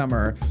Pooh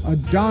summer. A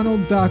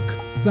Donald Duck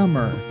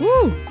summer.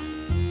 Woo!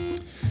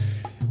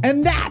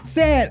 And that's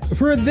it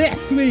for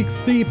this week's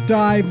Deep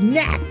Dive.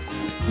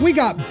 Next, we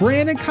got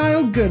Brandon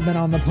Kyle Goodman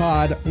on the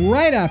pod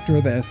right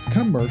after this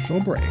commercial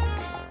break.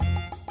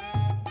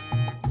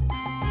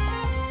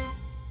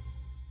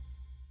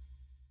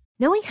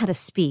 Knowing how to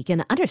speak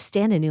and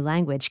understand a new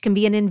language can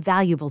be an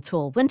invaluable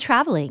tool when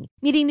traveling,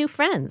 meeting new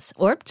friends,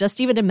 or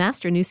just even to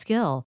master a new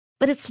skill.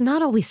 But it's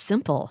not always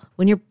simple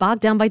when you're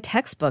bogged down by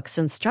textbooks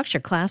and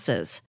structured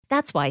classes.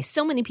 That's why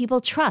so many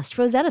people trust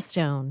Rosetta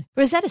Stone.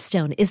 Rosetta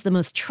Stone is the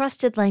most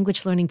trusted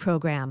language learning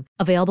program,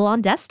 available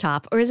on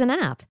desktop or as an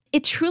app.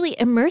 It truly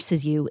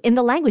immerses you in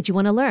the language you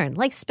want to learn,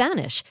 like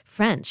Spanish,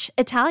 French,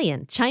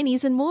 Italian,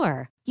 Chinese, and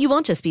more. You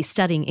won't just be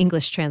studying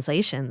English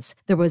translations.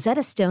 The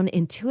Rosetta Stone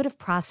intuitive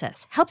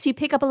process helps you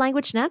pick up a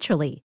language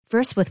naturally,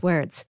 first with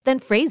words, then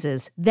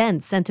phrases,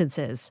 then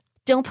sentences.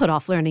 Don't put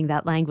off learning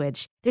that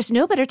language. There's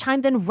no better time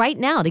than right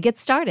now to get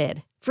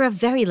started. For a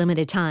very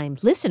limited time,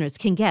 listeners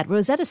can get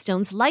Rosetta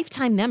Stone's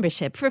lifetime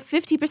membership for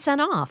 50%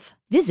 off.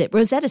 Visit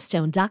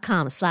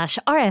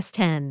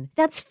rosettastone.com/rs10.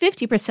 That's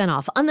 50%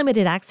 off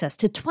unlimited access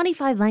to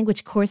 25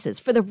 language courses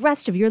for the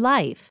rest of your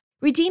life.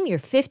 Redeem your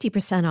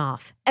 50%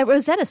 off at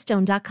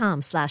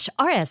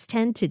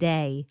rosettastone.com/rs10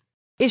 today.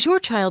 Is your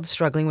child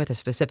struggling with a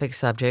specific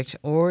subject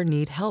or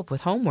need help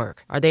with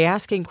homework? Are they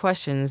asking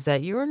questions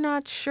that you're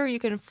not sure you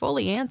can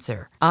fully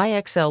answer?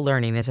 IXL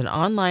Learning is an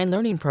online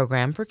learning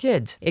program for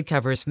kids. It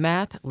covers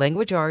math,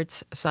 language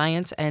arts,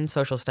 science, and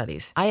social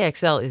studies.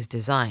 IXL is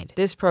designed.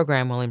 This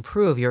program will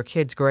improve your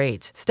kids'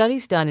 grades.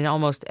 Studies done in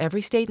almost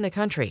every state in the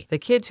country. The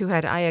kids who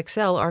had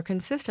IXL are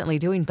consistently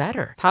doing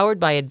better. Powered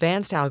by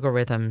advanced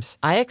algorithms,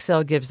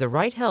 IXL gives the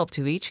right help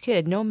to each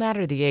kid no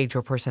matter the age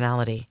or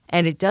personality.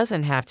 And it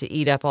doesn't have to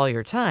eat up all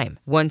your time.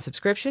 One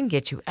subscription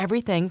gets you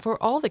everything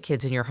for all the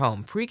kids in your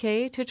home,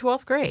 pre-K to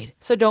 12th grade.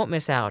 So don't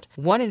miss out.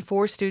 1 in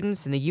 4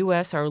 students in the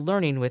U.S. are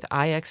learning with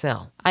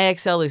IXL.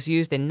 IXL is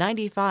used in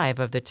 95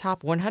 of the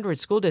top 100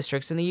 school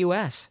districts in the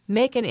U.S.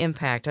 Make an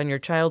impact on your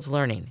child's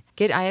learning.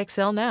 Get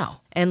IXL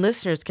now. And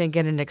listeners can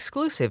get an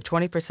exclusive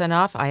 20%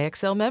 off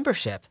IXL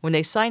membership when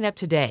they sign up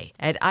today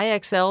at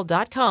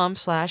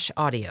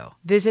IXL.com/audio.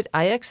 Visit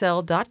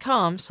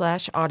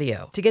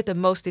IXL.com/audio to get the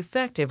most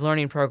effective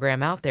learning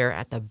program out there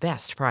at the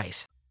best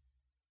price.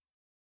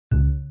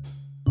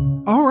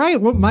 All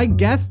right, well, my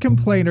guest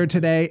complainer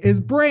today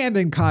is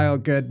Brandon Kyle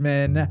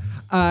Goodman.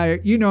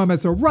 You know him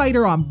as a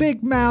writer on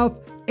Big Mouth,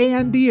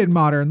 Andy in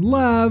Modern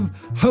Love,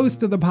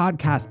 host of the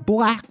podcast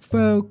Black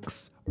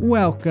Folks.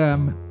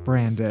 Welcome,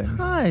 Brandon.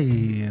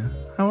 Hi,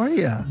 how are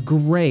you?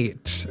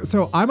 Great.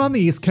 So I'm on the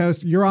East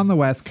Coast, you're on the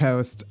West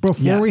Coast.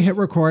 Before we hit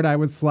record, I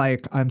was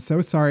like, I'm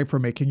so sorry for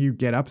making you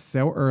get up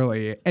so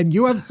early. And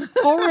you have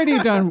already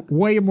done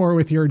way more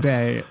with your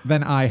day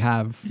than I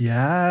have.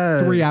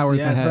 Yes. 3 hours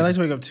ahead. So I like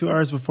to wake up 2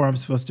 hours before I'm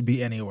supposed to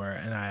be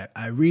anywhere. And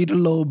I read a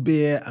little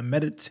bit, I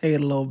meditate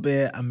a little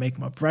bit, I make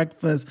my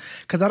breakfast.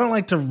 Because I don't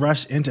like to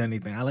rush into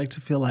anything. I like to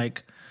feel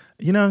like,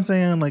 you know what I'm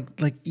saying?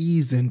 Like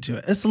ease into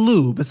it. It's a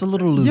lube. It's a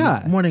little lube.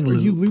 Yeah. Morning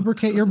lube. You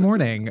lubricate your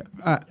morning.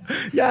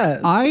 Yes.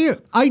 I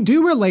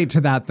do relate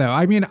to that though.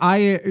 I mean,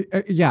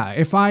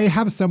 if I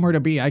have somewhere to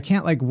be, I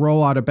can't like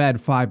roll out of bed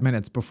 5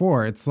 minutes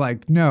before. It's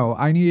like, no,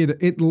 I need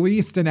at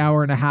least an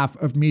hour and a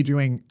half of me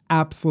doing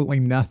absolutely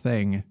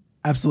nothing.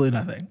 Absolutely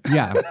nothing.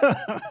 Yeah.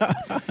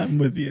 I'm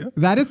with you.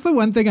 That is the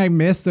one thing I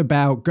miss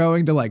about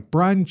going to like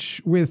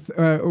brunch with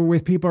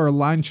people or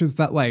lunch is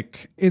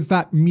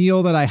that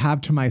meal that I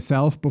have to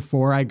myself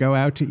before I go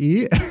out to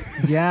eat.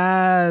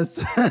 Yes.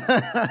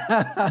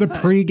 The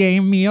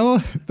pregame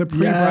meal, the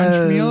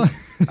pre-brunch meal.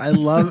 I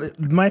love it.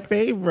 My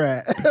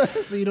favorite.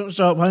 So you don't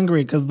show up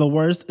hungry, because the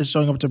worst is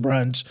showing up to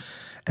brunch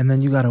and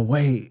then you got to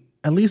wait.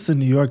 At least in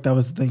New York, that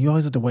was the thing. You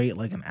always had to wait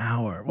like an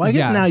hour. Well, I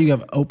guess now you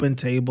have open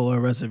table or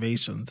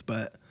reservations,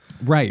 but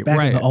back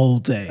in the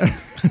old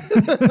days.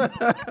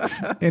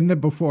 In the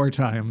before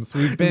times.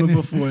 We've been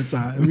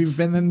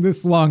in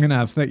this long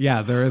enough that,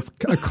 there is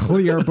a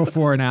clear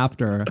before and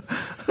after.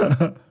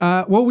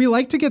 Well, we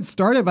like to get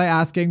started by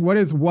asking, what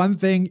is one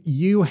thing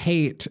you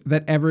hate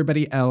that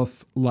everybody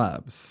else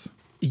loves?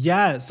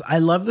 Yes, I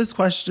love this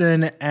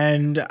question,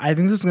 and I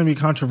think this is going to be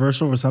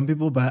controversial for some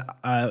people, but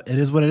it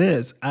is what it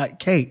is.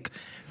 Cake.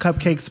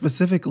 Cupcakes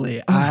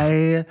specifically.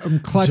 I'm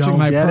clutching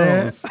my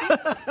pearls.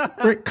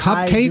 Wait,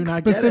 cupcakes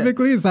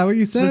specifically? Is that what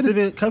you said?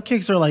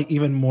 Cupcakes are like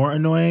even more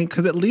annoying,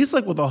 because at least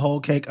like with a whole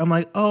cake, I'm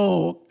like,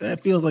 oh,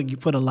 that feels like you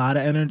put a lot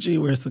of energy,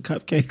 whereas the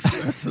cupcakes,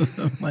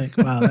 I'm like,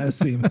 wow, that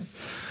seems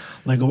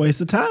like a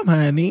waste of time,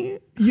 honey.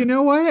 You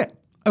know what?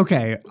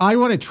 Okay, I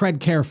want to tread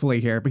carefully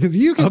here, because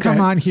you can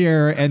come on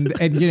here and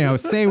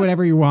say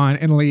whatever you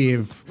want and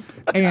leave.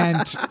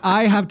 And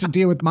I have to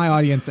deal with my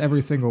audience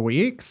every single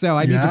week, so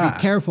I need to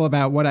be careful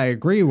about what I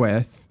agree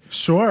with.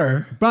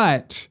 Sure.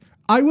 But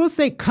I will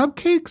say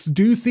cupcakes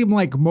do seem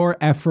like more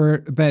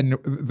effort than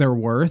they're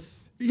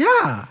worth.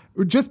 Yeah.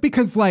 Just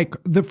because like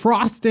the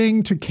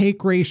frosting to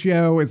cake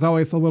ratio is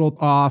always a little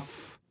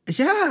off.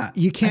 Yeah.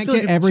 You can't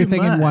get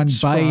everything in one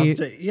bite.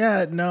 Frosting.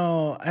 Yeah,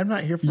 no, I'm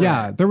not here for it.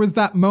 Yeah, there was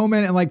that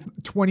moment in like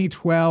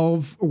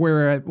 2012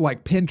 where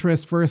like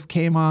Pinterest first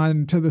came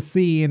on to the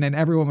scene and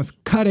everyone was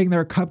cutting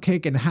their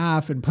cupcake in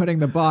half and putting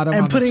the bottom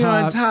and on putting the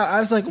top. it on top.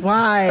 I was like,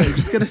 why?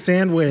 Just get a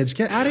sandwich.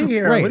 Get out of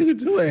here. Right. What are you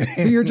doing?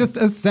 So you're just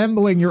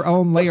assembling your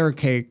own layer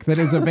cake that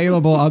is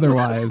available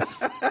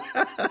otherwise.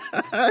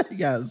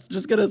 Yes,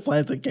 just get a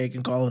slice of cake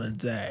and call it a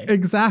day.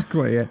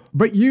 Exactly.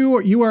 But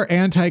you are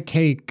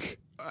anti-cake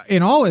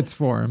in all its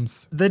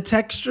forms. The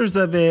textures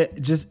of it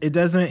it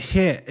doesn't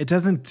hit. It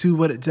doesn't do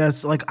what it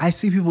does. Like I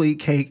see people eat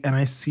cake and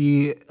I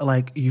see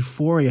like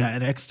euphoria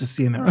and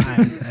ecstasy in their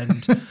eyes.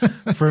 And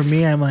for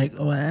me, I'm like,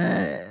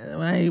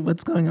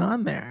 what's going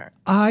on there?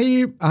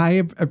 I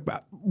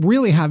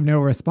really have no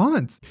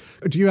response.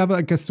 Do you have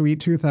like a sweet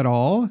tooth at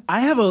all?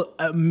 I have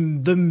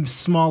the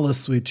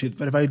smallest sweet tooth,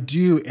 but if I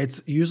do,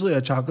 it's usually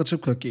a chocolate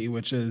chip cookie,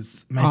 which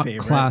is my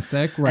favorite.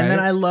 Classic, right? And then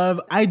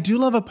I do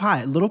love a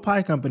pie. Little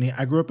Pie Company.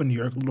 I grew up in New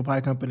York. Little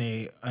Pie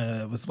Company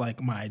was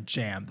like my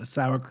jam. The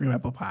sour cream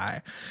apple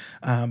pie,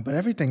 but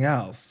everything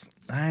else,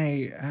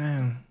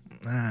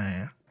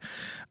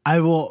 I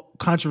will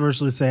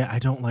controversially say I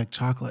don't like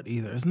chocolate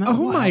either. Isn't that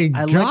Oh wild?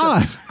 my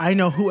God. I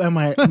know, who am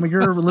I?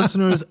 Your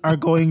listeners are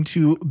going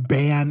to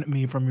ban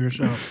me from your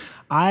show.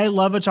 I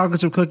love a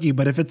chocolate chip cookie,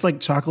 but if it's like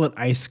chocolate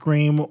ice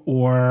cream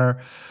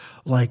or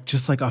like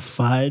just like a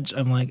fudge,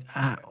 I'm like,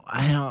 I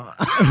don't.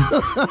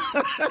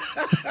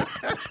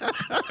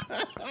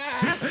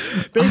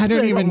 Basically, I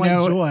don't even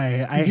know.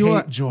 Joy. I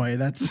hate joy.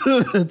 That's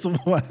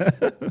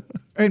what.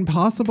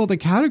 Impossible to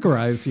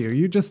categorize you.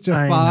 You just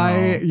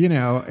defy,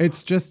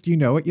 it's just,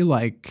 what you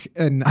like.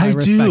 And I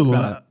respect do.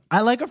 that. I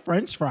like a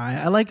French fry.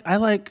 I like.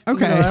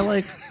 Okay.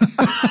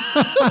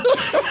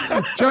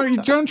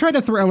 Don't try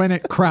to throw in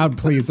it crowd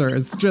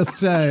pleasers just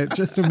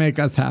to make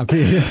us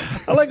happy.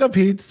 I like a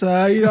pizza.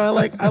 I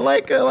like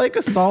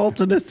a salt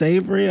and a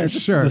savory.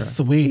 The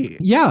sweet.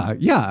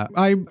 Yeah.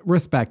 I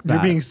respect that.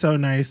 You're being so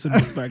nice and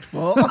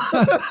respectful.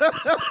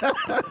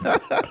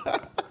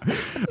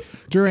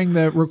 During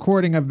the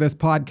recording of this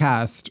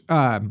podcast,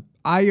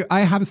 I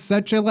have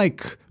such a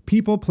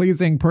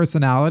people-pleasing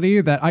personality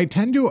that I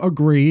tend to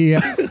agree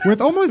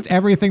with almost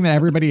everything that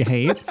everybody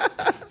hates.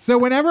 So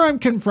whenever I'm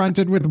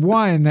confronted with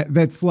one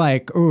that's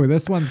like, oh,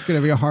 this one's going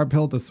to be a hard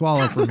pill to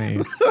swallow for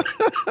me,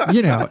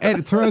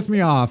 it throws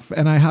me off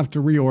and I have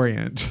to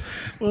reorient.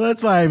 Well,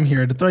 that's why I'm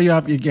here, to throw you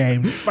off your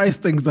game, spice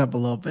things up a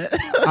little bit.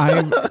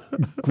 I'm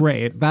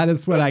great. That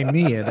is what I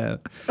need.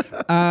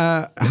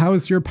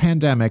 How's your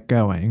pandemic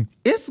going?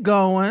 It's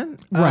going.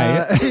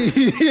 Right.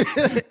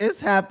 It's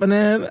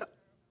happening.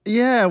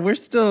 Yeah, we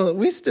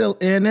still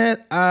in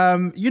it.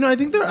 I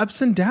think there are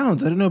ups and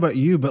downs. I don't know about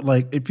you, but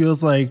it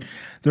feels like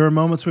there are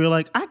moments where you're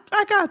like, I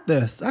got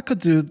this. I could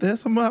do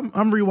this. I'm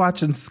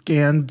rewatching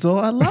Scandal.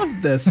 I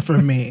love this for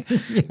me.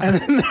 Yeah. And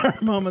then there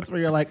are moments where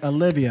you're like,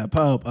 Olivia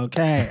Pope,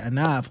 okay,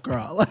 enough,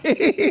 girl.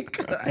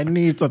 I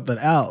need something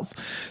else.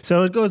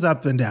 So it goes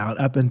up and down,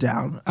 up and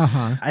down.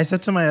 Uh-huh. I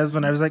said to my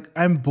husband, I was like,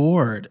 I'm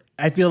bored.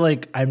 I feel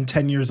like I'm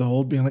 10 years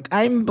old being like,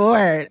 I'm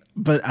bored,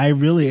 but I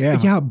really am.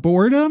 Yeah,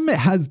 boredom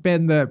has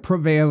been the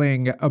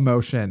prevailing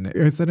emotion.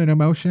 Is it an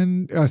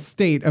emotion? A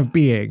state of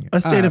being.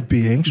 A state of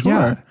being, sure.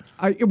 Yeah,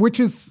 which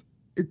is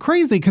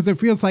crazy because it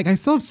feels like I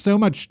still have so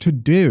much to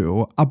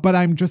do, but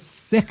I'm just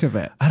sick of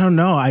it. I don't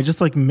know. I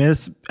just I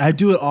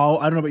do it all.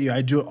 I don't know about you.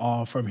 I do it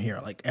all from here.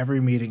 Like every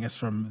meeting is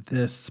from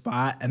this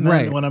spot. And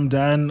then when I'm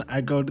done,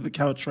 I go to the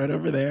couch right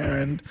over there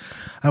and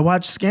I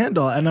watch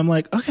Scandal. And I'm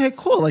like, okay,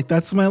 cool.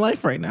 That's my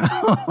life right now.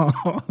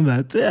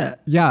 That's it.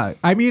 Yeah.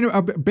 I mean,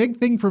 a big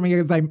thing for me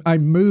is I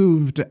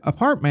moved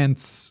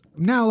apartments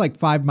now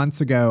 5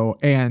 months ago,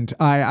 and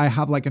I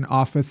have an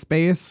office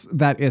space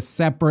that is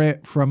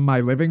separate from my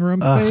living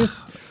room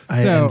space.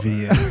 I envy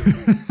you.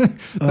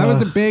 That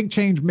was a big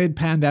change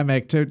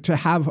mid-pandemic to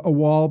have a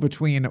wall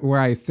between where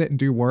I sit and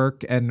do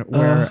work and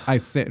where I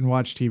sit and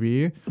watch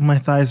TV. My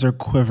thighs are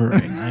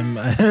quivering. I'm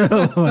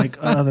like,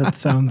 oh, that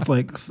sounds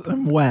like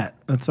I'm wet.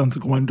 That sounds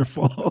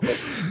wonderful.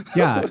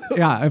 Yeah.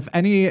 If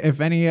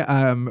any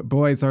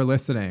boys are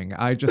listening,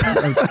 I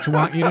just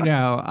want you to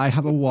know I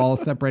have a wall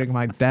separating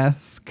my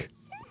desk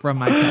from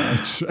my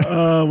couch.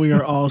 We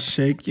are all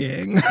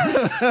shaking.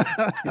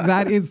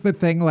 That is the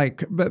thing,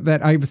 that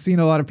I've seen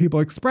a lot of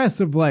people express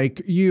of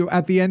you,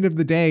 at the end of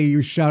the day,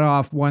 you shut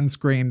off one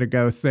screen to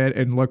go sit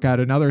and look at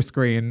another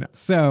screen.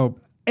 So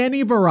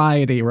any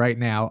variety right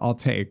now, I'll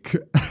take.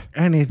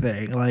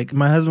 Anything.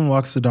 My husband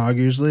walks the dog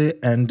usually,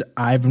 and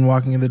I've been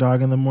walking the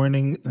dog in the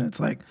morning, and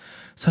it's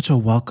such a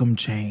welcome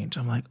change.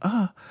 I'm like,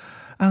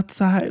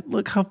 outside,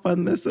 look how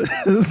fun this is.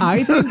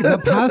 I think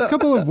the past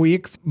couple of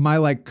weeks,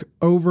 my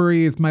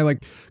ovaries, my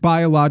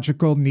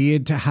biological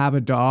need to have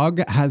a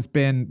dog has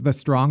been the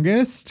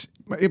strongest.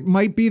 It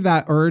might be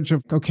that urge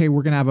of, okay,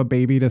 we're going to have a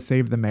baby to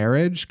save the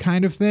marriage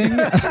kind of thing.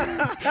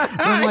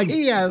 I'm like,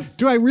 yes.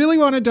 Do I really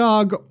want a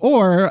dog?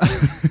 Or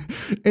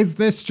is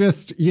this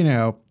just,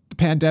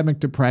 pandemic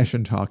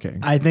depression talking?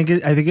 I think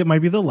it might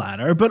be the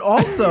latter, but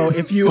also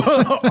if you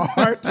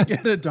are to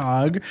get a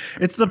dog,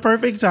 it's the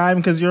perfect time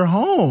because you're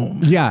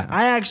home. Yeah.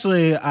 I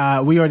actually,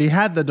 we already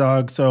had the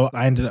dog, so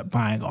I ended up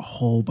buying a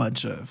whole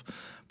bunch of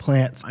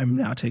plants I'm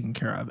now taking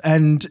care of.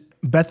 And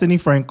Bethany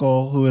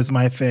Frankel, who is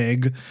my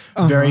fig,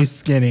 very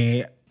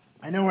skinny.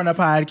 I know we're in a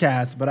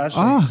podcast,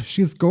 but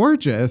she's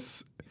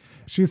gorgeous.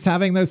 She's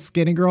having those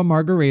skinny girl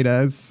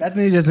margaritas.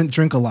 Bethany doesn't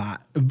drink a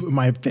lot.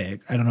 My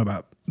fig. I don't know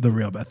about the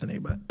real Bethany,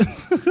 but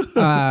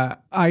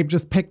I'm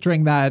just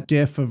picturing that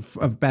gif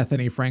of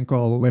Bethany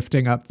Frankel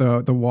lifting up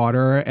the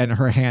water and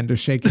her hand is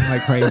shaking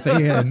like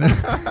crazy. And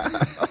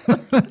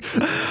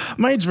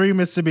my dream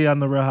is to be on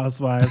The Real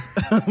Housewives.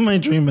 My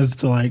dream is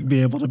to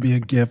be able to be a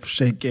gif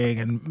shaking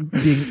and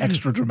being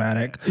extra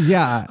dramatic.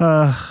 Yeah.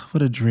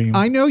 What a dream.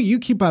 I know you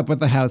keep up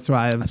with the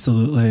Housewives.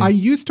 Absolutely. I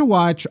used to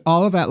watch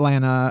all of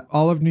Atlanta,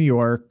 all of New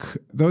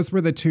York. Those were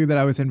the two that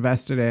I was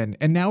invested in.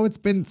 And now it's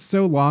been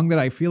so long that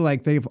I feel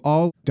like they've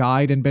all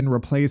died and been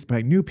replaced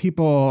by new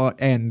people.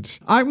 And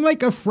I'm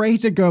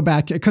afraid to go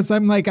back because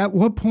I'm at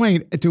what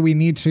point do we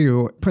need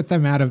to put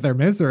them out of their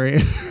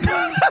misery?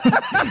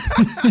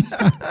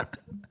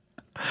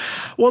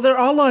 Well, they're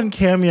all on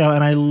Cameo,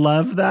 and I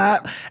love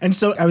that. And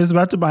so I was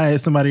about to buy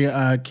somebody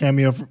a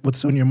Cameo with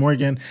Sonia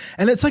Morgan,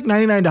 and it's like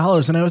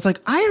 $99. And I was like,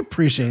 I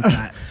appreciate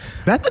that.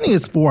 Bethany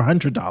is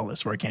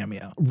 $400 for a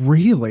Cameo.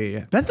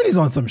 Really? Bethany's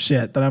on some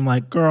shit that I'm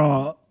like,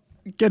 girl,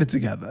 get it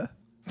together.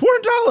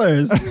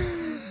 $400.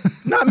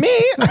 Not me.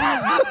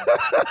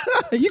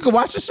 You can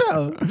watch the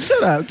show.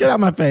 Shut up. Get out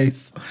my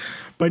face.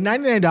 But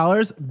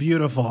 $99,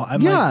 beautiful.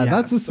 I'm like, yes.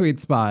 That's a sweet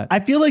spot. I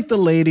feel like the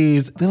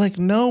ladies, they like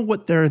know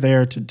what they're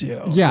there to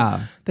do.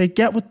 Yeah. They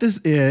get what this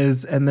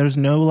is, and there's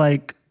no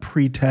like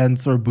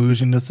pretense or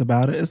bouginess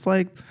about it. It's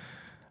like,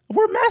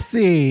 we're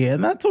messy,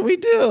 and that's what we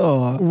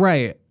do.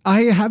 Right.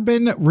 I have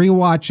been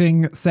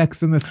rewatching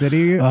Sex and the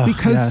City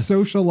because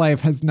social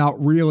life has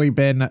not really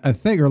been a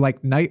thing, or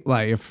like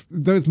nightlife.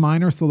 Those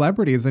minor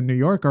celebrities in New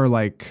York are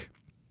like,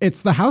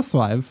 it's the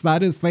housewives.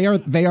 That is,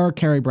 they are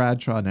Carrie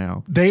Bradshaw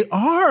now. They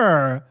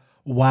are.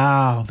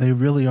 Wow, they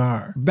really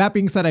are. That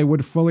being said, I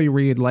would fully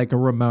read like a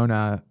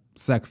Ramona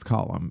sex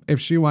column if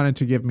she wanted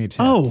to give me tips.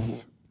 Oh,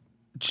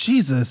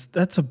 Jesus,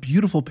 that's a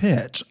beautiful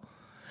pitch.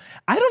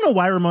 I don't know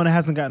why Ramona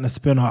hasn't gotten a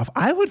spinoff.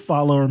 I would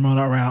follow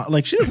Ramona around.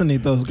 Like, she doesn't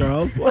need those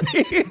girls.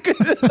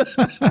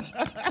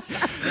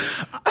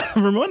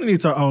 Ramona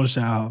needs her own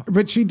show.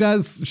 But she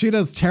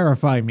does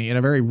terrify me in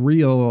a very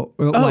real,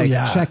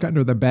 check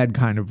under the bed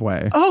kind of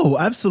way. Oh,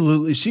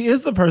 absolutely. She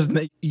is the person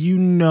that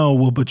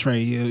will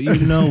betray you.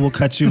 Will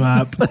cut you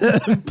up,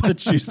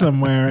 put you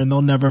somewhere, and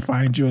they'll never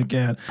find you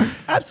again.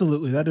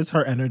 Absolutely. That is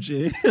her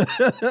energy.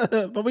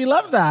 But we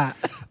love that.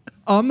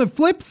 On the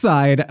flip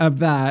side of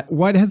that,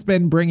 what has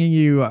been bringing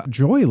you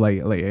joy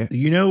lately?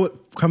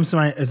 What comes to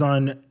mind is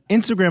on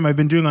Instagram. I've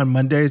been doing on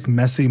Mondays,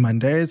 Messy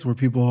Mondays, where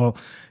people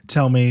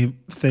tell me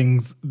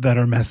things that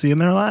are messy in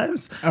their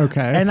lives.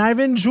 Okay. And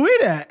I've enjoyed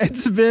it.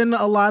 It's been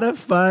a lot of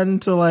fun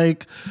to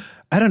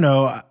I don't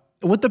know,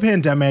 with the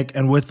pandemic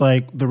and with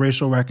the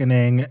racial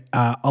reckoning,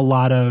 a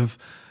lot of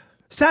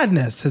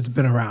sadness has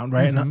been around,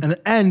 right? Mm-hmm.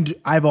 And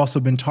I've also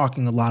been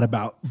talking a lot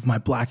about my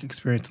Black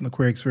experience and the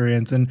queer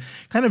experience and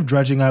kind of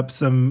dredging up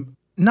some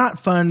not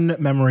fun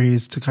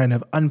memories to kind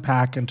of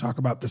unpack and talk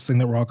about this thing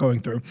that we're all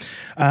going through.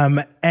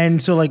 And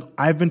so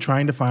I've been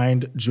trying to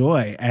find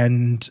joy,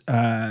 and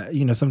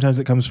sometimes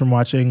it comes from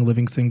watching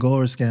Living Single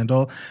or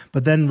Scandal.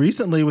 But then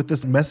recently with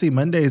this Messy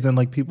Mondays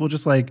and people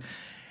just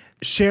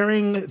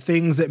sharing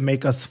things that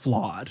make us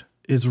flawed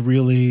is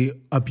really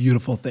a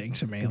beautiful thing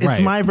to me. It's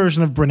my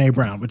version of Brene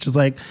Brown, which is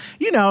in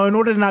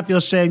order to not feel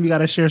shame, you got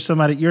to share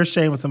your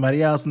shame with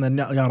somebody else, and then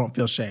y'all don't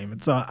feel shame.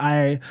 And so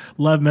I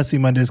love Messy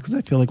Mondays because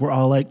I feel like we're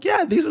all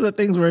these are the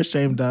things we're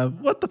ashamed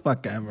of. What the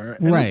fuck ever.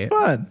 And it's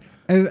fun.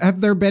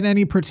 Have there been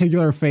any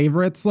particular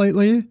favorites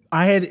lately?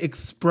 I had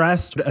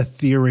expressed a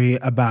theory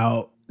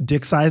about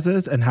dick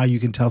sizes and how you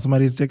can tell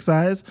somebody's dick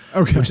size,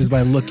 which is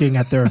by looking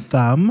at their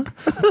thumb.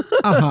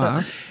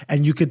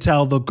 And you could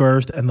tell the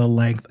girth and the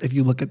length if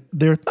you look at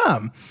their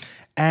thumb.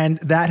 And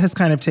that has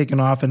kind of taken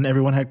off, and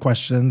everyone had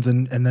questions,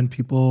 and then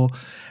people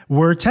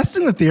were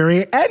testing the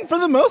theory, and for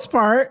the most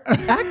part,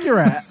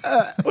 accurate.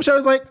 Which I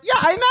was like, yeah,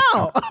 I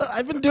know.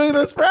 I've been doing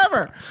this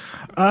forever.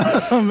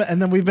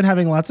 And then we've been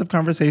having lots of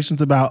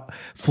conversations about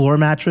floor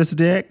mattress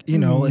dick.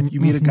 If you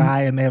meet a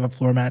guy and they have a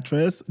floor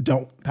mattress,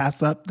 don't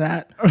pass up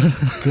that.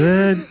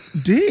 Good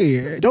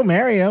D. Don't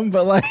marry him,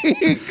 but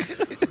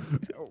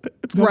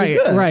it's gonna be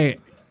good.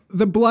 Right.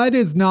 The blood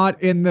is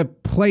not in the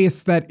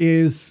place that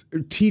is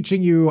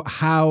teaching you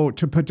how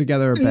to put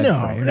together a bed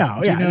frame. No.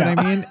 Do you know what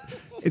I mean?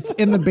 It's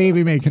in the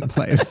baby making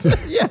place.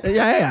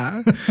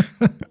 Yeah.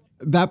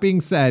 That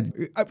being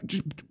said,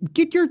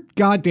 get your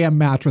goddamn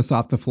mattress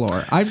off the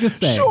floor. I'm just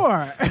saying.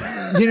 Sure.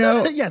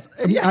 Yes.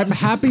 I'm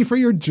happy for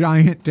your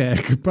giant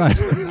dick, but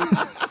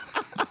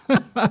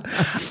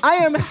I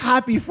am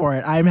happy for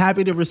it. I am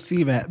happy to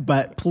receive it,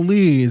 but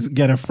please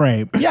get a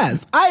frame.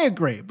 Yes, I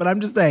agree. But I'm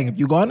just saying, if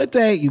you go on a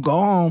date, you go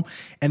home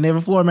and they have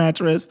a floor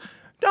mattress,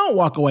 don't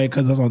walk away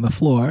because it's on the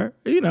floor.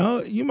 It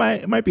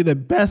might be the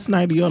best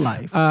night of your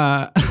life.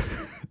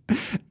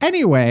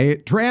 Anyway,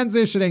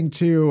 transitioning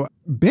to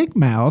Big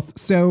Mouth.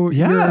 So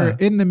you're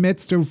in the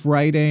midst of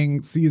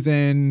writing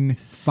season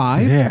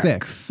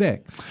 5?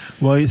 Six.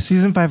 Well,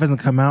 season 5 hasn't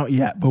come out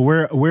yet, but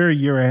we're a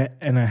year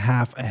and a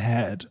half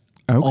ahead.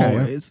 Okay.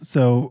 Always.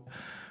 So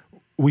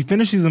we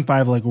finished season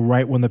 5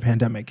 right when the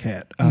pandemic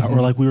hit,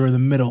 or we were in the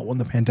middle when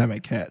the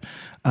pandemic hit.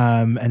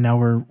 And now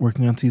we're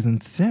working on season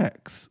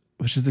 6,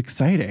 which is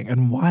exciting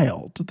and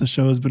wild. The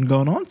show has been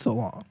going on so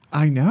long.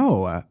 I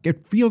know.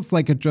 It feels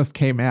like it just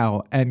came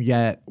out, and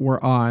yet we're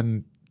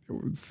on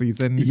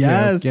season,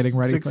 getting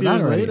ready 6 for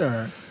years that already.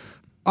 later.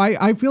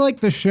 I feel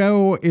like the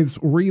show is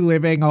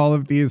reliving all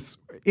of these,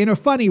 in a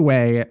funny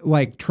way,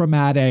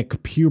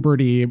 traumatic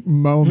puberty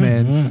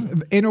moments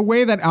in a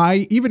way that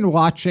even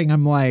watching,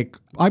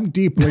 I'm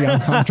deeply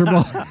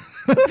uncomfortable.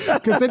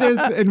 Because it is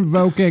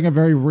invoking a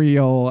very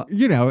real,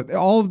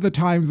 all of the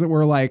times that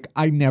we're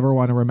I never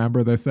want to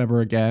remember this ever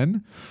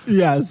again.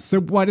 Yes.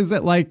 So what is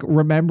it like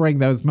remembering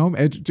those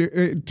moments?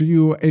 Do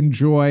you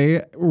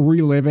enjoy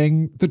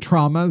reliving the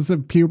traumas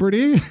of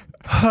puberty?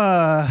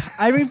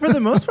 I mean, for the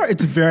most part,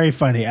 it's very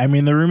funny. I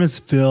mean, the room is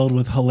filled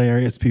with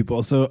hilarious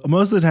people. So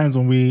most of the times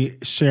when we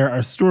share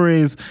our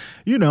stories,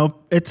 you know,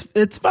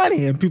 it's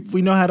funny and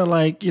we know how to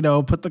like, you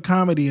know, put the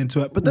comedy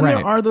into it. But then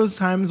there are those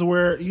times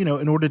where, you know,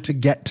 in order to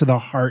get to the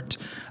heart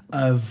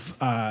of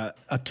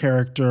a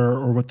character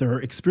or what they're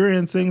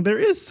experiencing, there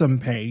is some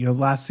pain. You know,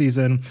 last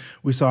season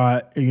we saw,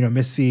 you know,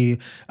 Missy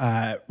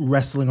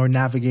wrestling or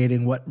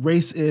navigating what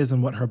race is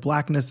and what her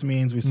blackness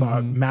means. We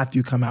saw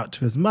Matthew come out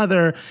to his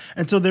mother.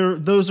 And so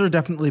those are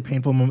definitely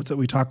painful moments that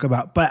we talk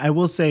about. But I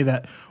will say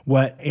that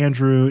what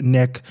Andrew,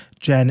 Nick,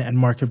 Jen, and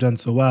Mark have done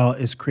so well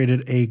is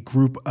created a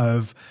group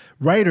of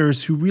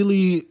writers who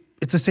really,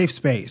 it's a safe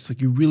space.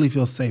 Like you really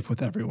feel safe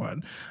with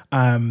everyone.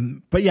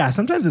 But yeah,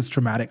 sometimes it's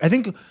traumatic. I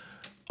think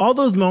all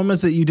those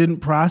moments that you didn't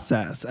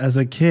process as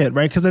a kid,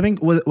 right? Because I think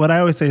what I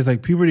always say is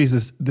like puberty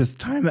is this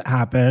time that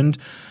happened,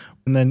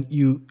 and then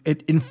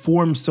it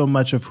informs so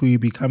much of who you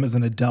become as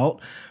an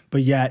adult,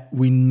 but yet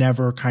we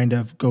never kind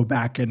of go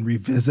back and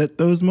revisit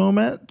those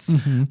moments.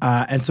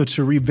 And so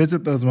to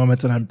revisit those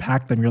moments and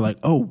unpack them, you're like,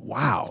 oh,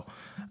 wow.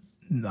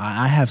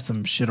 I have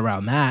some shit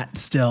around that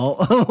still.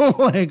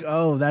 Like,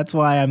 oh, that's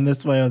why I'm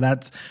this way. Or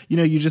that's, you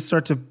know, you just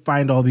start to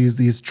find all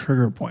these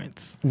trigger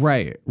points.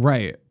 Right.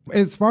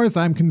 As far as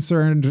I'm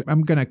concerned,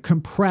 I'm going to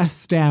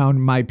compress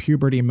down my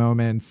puberty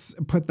moments,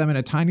 put them in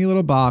a tiny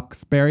little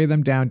box, bury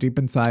them down deep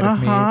inside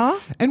of me.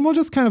 And we'll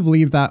just kind of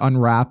leave that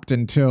unwrapped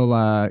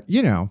until,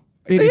 you know,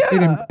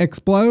 it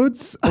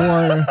explodes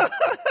or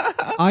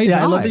I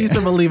die. I love that you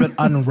said we'll leave it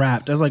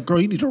unwrapped. I was like,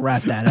 girl, you need to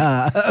wrap that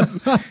up.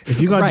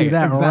 If you're going to do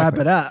that, wrap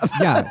it up.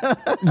 Yeah.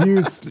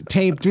 Use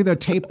tape, do the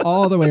tape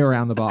all the way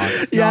around the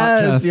box.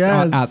 Yes.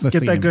 At the Get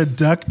seams. that good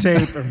duct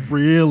tape and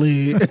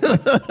really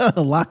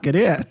lock it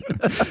in.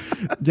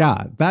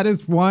 Yeah, that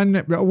is one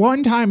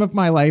time of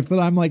my life that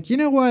I'm like, you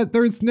know what?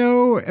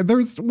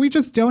 We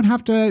just don't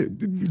have to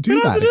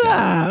do that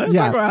again.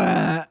 Talk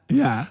about it.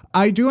 Yeah.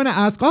 I do want to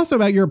ask also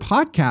about your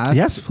podcast.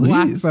 Yes, please.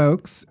 Black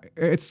Folks.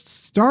 It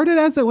started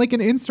as like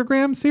an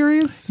Instagram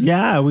series?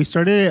 Yeah, we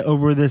started it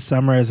over this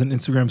summer as an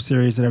Instagram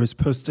series that I was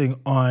posting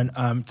on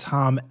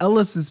Tom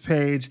Ellis's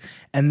page.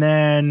 And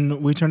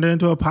then we turned it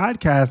into a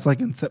podcast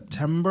like in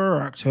September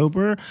or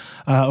October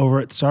over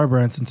at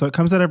Starburns. And so it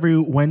comes out every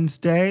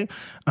Wednesday.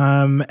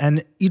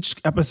 And each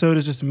episode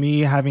is just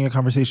me having a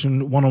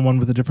conversation one-on-one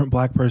with a different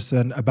Black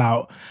person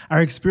about our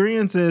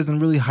experiences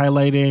and really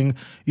highlighting,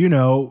 you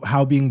know,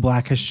 how being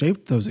Black has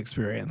shaped those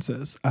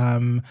experiences.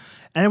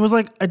 And it was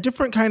like a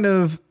different kind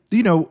of,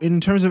 you know,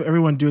 in terms of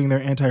everyone doing their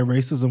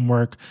anti-racism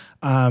work,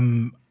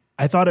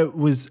 I thought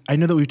I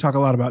know that we talk a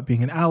lot about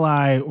being an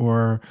ally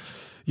or,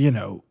 you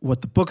know,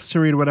 what the books to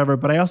read or whatever,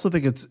 but I also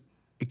think it's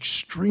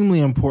extremely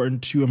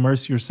important to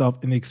immerse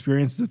yourself in the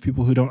experiences of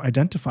people who don't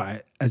identify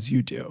as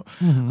you do,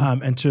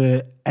 and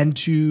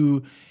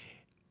to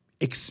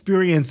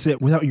experience it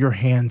without your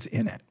hands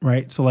in it,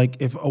 right? So like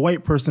if a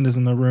white person is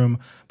in the room,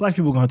 Black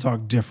people are going to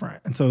talk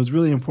different. And so it was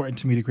really important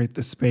to me to create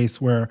this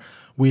space where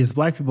we as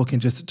Black people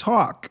can just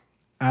talk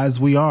as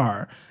we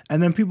are.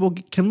 And then people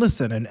can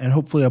listen. And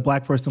hopefully a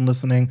Black person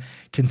listening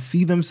can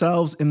see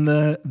themselves in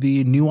the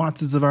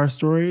nuances of our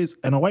stories.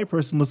 And a white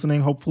person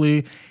listening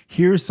hopefully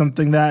hears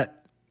something that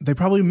they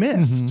probably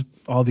missed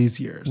all these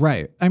years.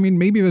 Right. I mean,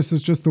 maybe this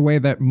is just the way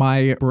that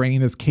my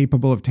brain is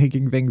capable of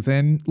taking things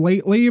in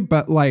lately,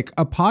 but like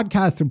a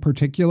podcast in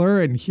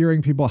particular and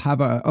hearing people have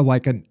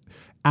an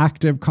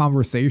active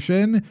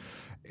conversation,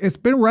 it's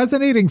been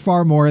resonating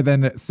far more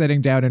than sitting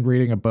down and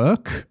reading a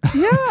book.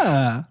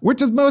 Yeah.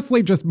 Which is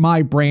mostly just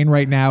my brain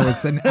right now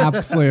is an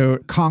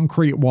absolute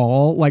concrete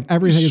wall. Like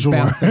everything is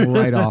bouncing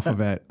right off of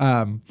it.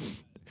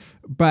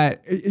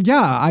 But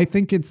yeah, I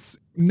think it's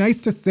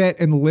nice to sit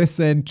and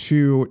listen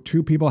to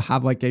two people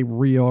have like a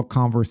real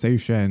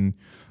conversation.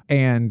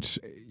 And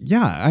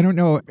yeah, I don't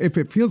know if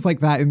it feels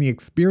like that in the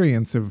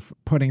experience of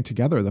putting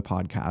together the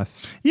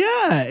podcast.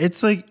 Yeah,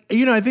 it's like,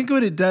 you know, I think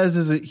what it does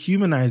is it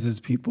humanizes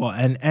people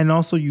and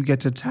also you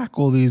get to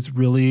tackle these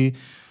really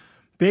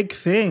big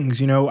things.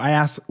 You know, I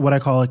ask what I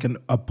call like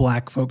a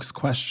Black folks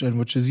question,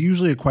 which is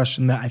usually a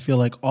question that I feel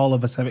like all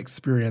of us have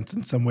experienced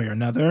in some way or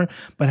another,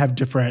 but have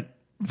different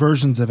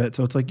versions of it.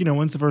 So it's like, you know,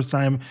 when's the first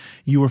time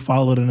you were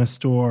followed in a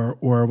store,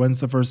 or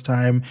when's the first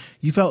time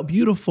you felt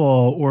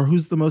beautiful, or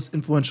who's the most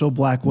influential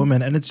Black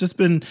woman? And it's just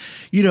been,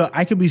 you know,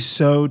 I could be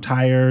so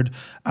tired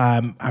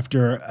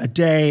after a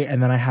day,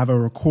 and then I have a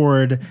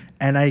record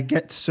and I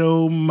get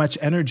so much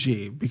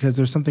energy because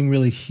there's something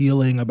really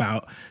healing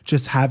about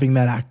just having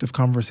that active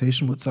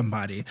conversation with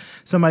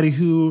somebody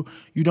who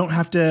you don't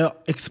have to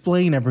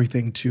explain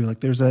everything to. Like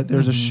there's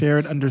a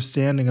shared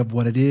understanding of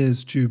what it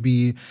is to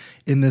be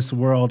in this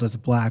world as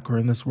Black, or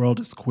in this world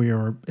as queer,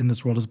 or in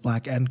this world as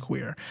Black and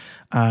queer.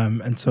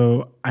 And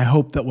so I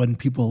hope that when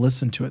people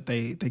listen to it,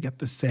 they get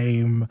the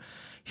same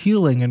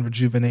healing and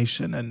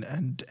rejuvenation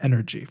and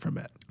energy from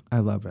it. I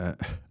love it.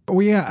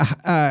 We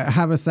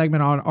have a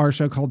segment on our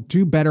show called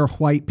Do Better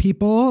White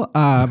People,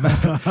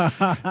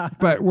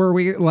 but where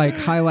we like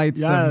highlight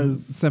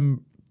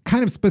some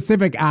kind of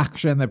specific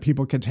action that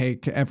people can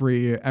take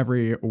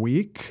every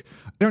week.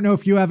 I don't know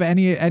if you have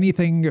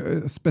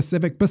anything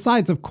specific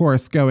besides, of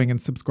course, going and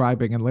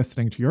subscribing and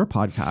listening to your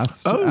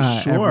podcast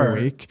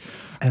every week.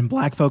 And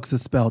Black Folks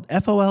is spelled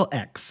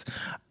FOLX.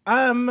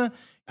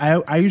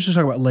 I usually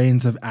talk about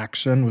lanes of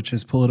action, which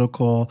is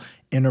political,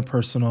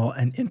 interpersonal,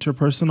 and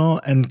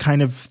interpersonal, and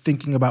kind of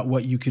thinking about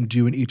what you can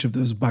do in each of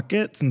those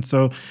buckets. And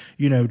so,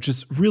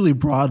 just really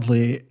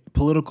broadly,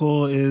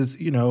 political is,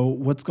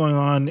 what's going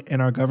on in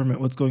our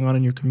government, what's going on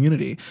in your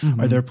community. Mm-hmm.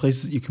 Are there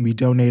places that you can be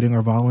donating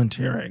or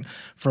volunteering?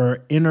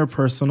 For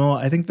interpersonal,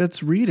 I think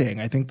that's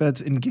reading. I think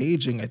that's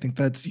engaging. I think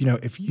that's,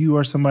 if you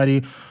are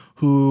somebody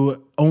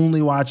who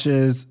only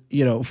watches,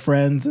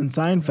 Friends and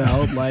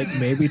Seinfeld, like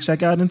maybe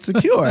check out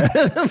Insecure,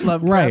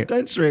 Lovecraft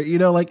Country,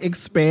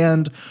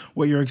 expand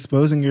what you're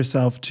exposing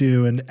yourself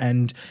to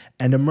and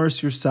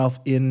immerse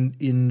yourself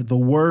in the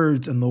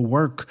words and the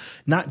work,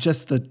 not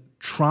just the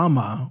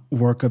trauma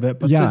work of it,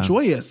 but the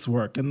joyous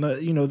work. And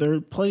there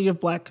are plenty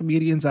of Black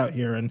comedians out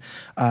here and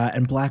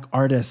Black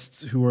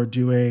artists who are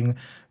doing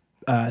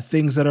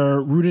things that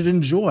are rooted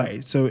in joy.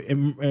 So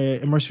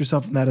immerse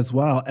yourself in that as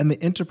well. And the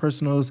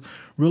interpersonal is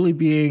really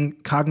being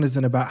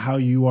cognizant about how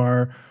you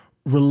are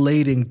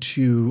relating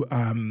to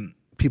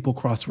people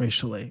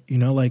cross-racially.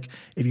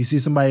 If you see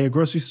somebody at a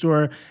grocery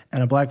store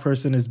and a Black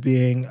person is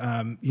being,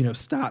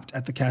 stopped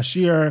at the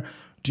cashier,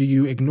 do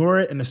you ignore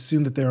it and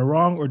assume that they're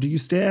wrong, or do you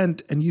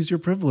stand and use your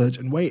privilege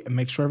and wait and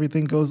make sure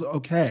everything goes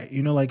okay?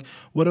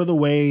 What are the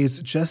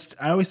ways?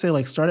 I always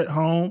say, start at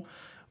home.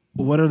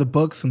 What are the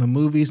books and the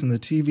movies and the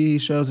TV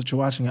shows that you're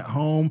watching at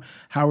home?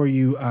 How are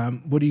you?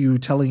 What are you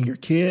telling your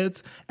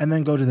kids? And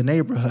then go to the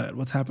neighborhood.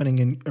 What's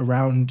happening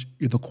around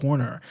the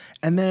corner?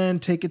 And then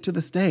take it to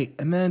the state.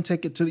 And then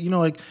take it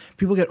to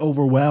people get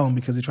overwhelmed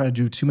because they try to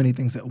do too many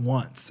things at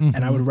once. Mm-hmm.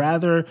 And I would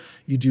rather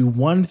you do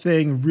one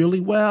thing really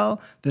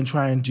well than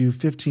try and do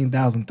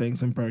 15,000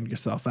 things and burn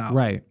yourself out.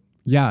 Right.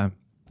 Yeah.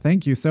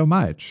 Thank you so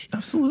much.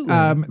 Absolutely.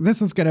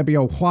 This is going to be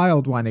a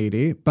wild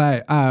 180,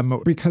 but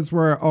because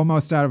we're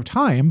almost out of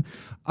time.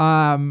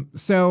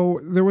 So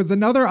there was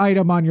another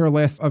item on your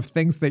list of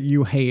things that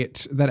you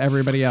hate that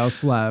everybody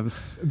else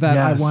loves that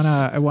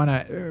I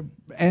wanna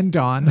end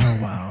on. Oh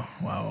wow.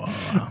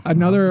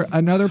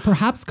 Another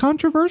perhaps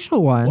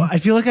controversial one. Well, I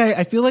feel like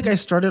I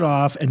started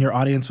off and your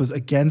audience was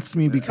against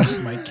me because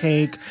of my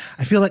cake.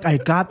 I feel like I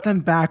got them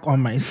back on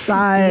my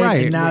side.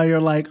 Right. And now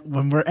you're like,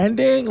 when we're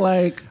ending,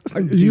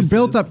 you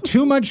built up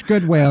too much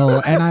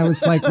goodwill, and I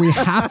was like, we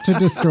have to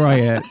destroy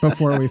it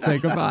before we say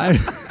goodbye.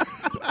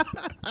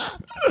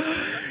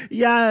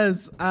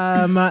 Yes,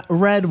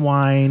 red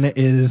wine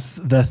is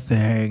the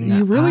thing.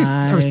 You really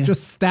are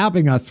just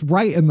stabbing us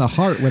right in the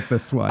heart with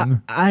this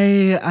one.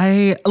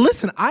 I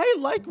listen. I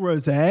like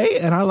rosé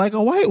and I like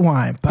a white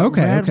wine, but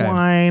red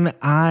wine,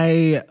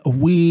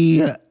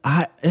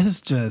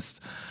 it's just.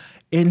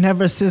 It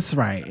never sits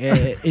right.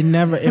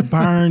 It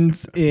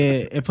burns.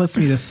 It puts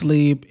me to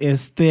sleep.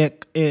 It's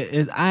thick.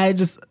 I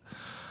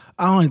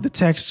don't like the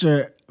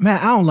texture. Man,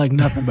 I don't like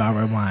nothing about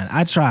red wine.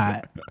 I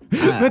tried.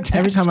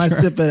 Every time I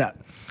sip it,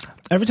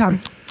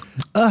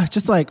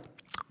 just like,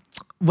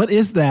 what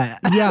is that?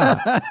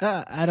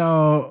 Yeah. I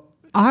don't.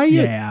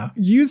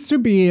 Used to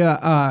be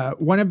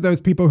one of those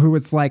people who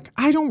was like,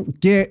 I don't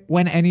get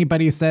when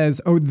anybody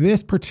says, oh,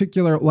 this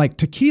particular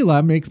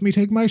tequila makes me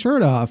take my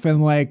shirt off,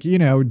 and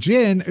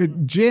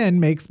gin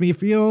makes me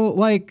feel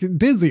like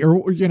dizzy, or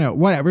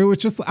whatever. It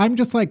was I'm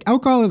just like,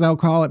 alcohol is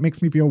alcohol. It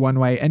makes me feel one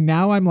way. And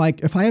now I'm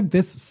like, if I have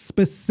this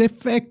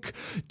specific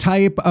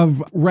type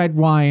of red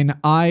wine,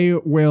 I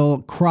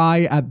will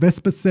cry at this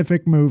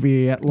specific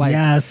movie. In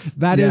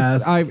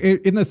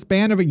the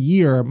span of a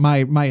year,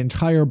 my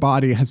entire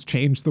body has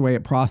changed the way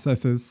it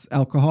processes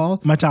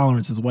alcohol. My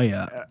tolerance is way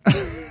up.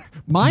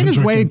 Mine is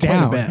way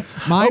down.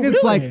 Mine is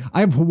really? I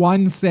have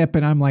one sip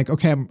and I'm like,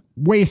 okay, I'm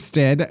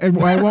wasted and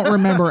I won't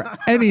remember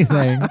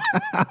anything.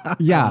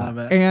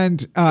 Yeah.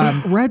 And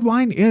red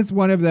wine is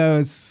one of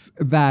those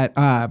that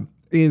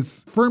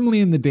is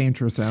firmly in the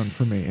danger zone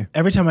for me.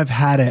 Every time I've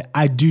had it,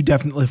 I do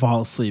definitely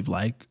fall asleep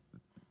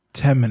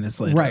 10 minutes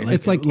later. Right.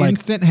 It's like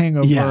instant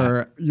hangover.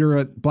 Yeah.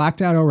 You're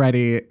blacked out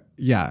already.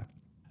 Yeah.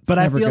 But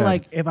I feel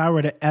like if I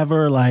were to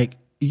ever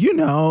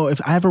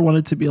if I ever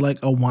wanted to be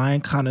a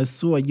wine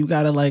connoisseur, you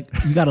gotta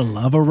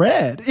love a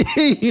red.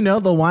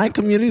 The wine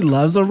community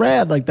loves a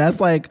red. That's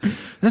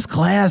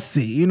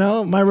classy.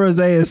 My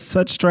rosé is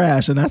such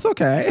trash, and that's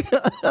okay.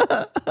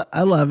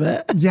 I love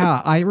it.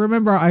 Yeah, I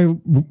remember I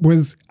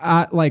was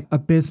at a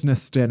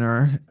business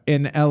dinner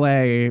in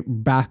LA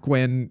back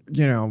when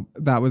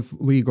that was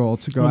legal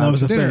to go out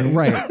to dinner. Thing.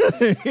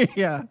 Right.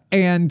 Yeah.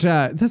 And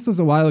this was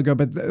a while ago,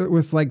 but it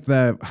was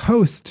the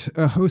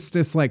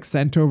hostess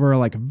sent over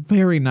a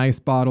very nice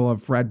bottle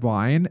of red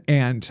wine,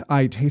 and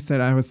I tasted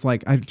it. I was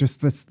like,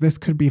 this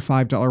could be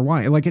 $5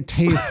 wine. It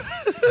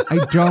tastes.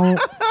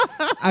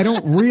 I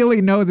don't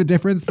really know the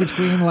difference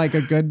between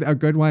a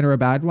good wine or a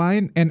bad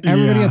wine. And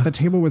everybody at the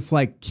table was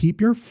like,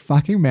 keep your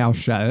fucking mouth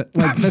shut.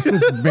 This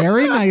was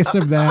very nice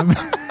of them.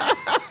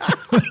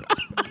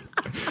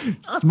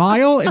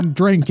 Smile and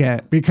drink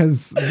it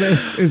because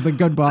this is a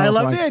good bottle.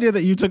 I love the idea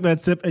that you took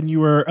that sip and you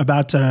were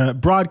about to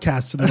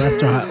broadcast to the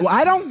restaurant. Well,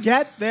 I don't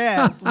get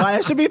this. Why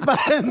it should be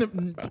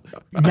fun.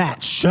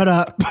 Matt, shut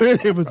up.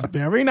 It was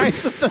very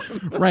nice of them.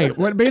 Right.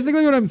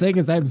 Basically what I'm saying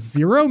is I have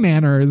zero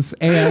manners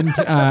and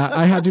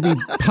I had to be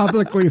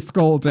publicly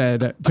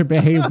scolded to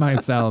behave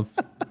myself.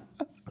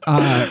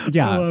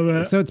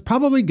 Yeah. So it's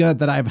probably good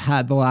that I've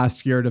had the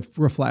last year to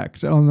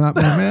reflect on that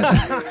moment.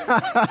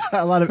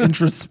 A lot of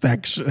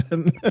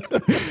introspection.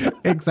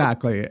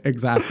 Exactly. I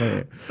love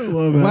it.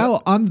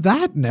 Well, on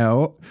that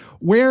note,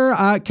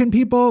 where can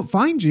people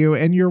find you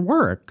and your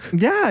work?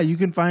 Yeah, you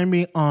can find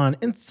me on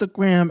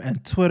Instagram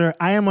and Twitter.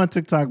 I am on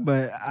TikTok,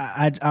 but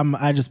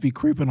I just be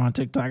creeping on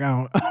TikTok.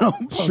 I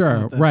don't post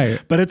nothing. Right.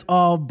 But it's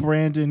all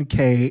Brandon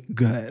K.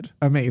 Good.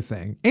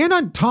 Amazing. And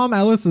on Tom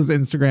Ellis's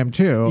Instagram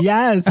too.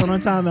 Yes, on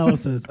Tom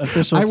Ellis's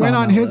official. I went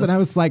Tom on Ellis. his and I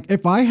was like,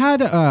 if I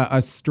had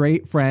a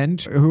straight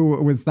friend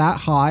who was that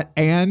hot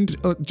and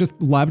just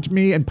loved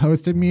me and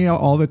posted me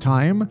all the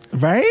time,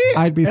 right?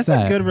 I'd be That's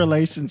set. a good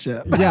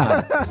relationship.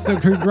 Yeah. So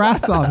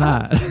congrats on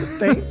that.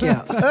 Thank you.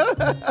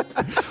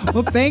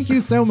 Well, thank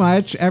you so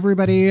much.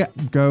 Everybody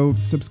go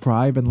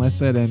subscribe and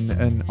listen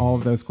and all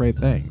of those great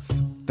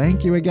things.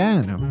 Thank you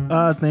again.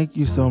 Thank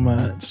you so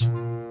much.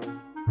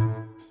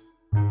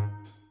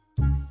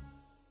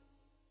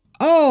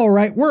 All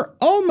right, we're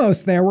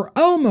almost there. We're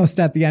almost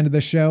at the end of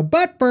the show.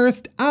 But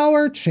first,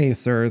 our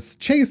chasers.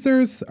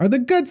 Chasers are the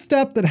good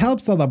stuff that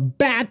helps all the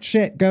bad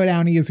shit go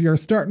down easier,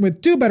 starting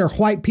with Do Better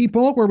White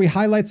People, where we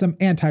highlight some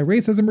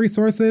anti-racism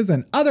resources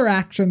and other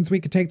actions we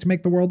could take to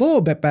make the world a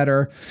little bit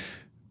better.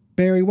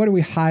 Barry, what are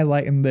we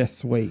highlighting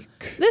this week?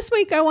 This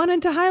week, I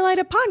wanted to highlight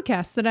a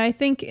podcast that I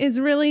think is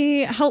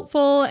really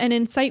helpful and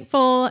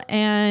insightful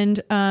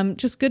and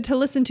just good to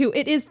listen to.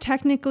 It is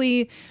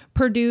technically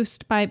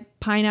produced by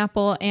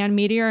Pineapple and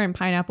Meteor, and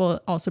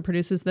Pineapple also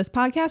produces this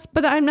podcast,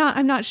 but I'm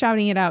not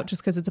shouting it out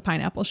just because it's a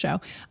Pineapple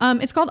show.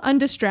 It's called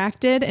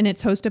Undistracted, and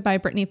it's hosted by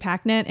Brittany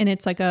Packnett, and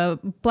it's like a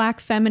Black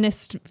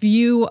feminist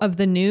view of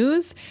the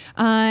news,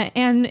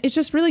 and it's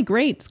just really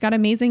great. It's got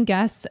amazing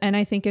guests, and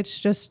I think it's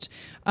just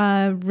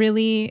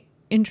really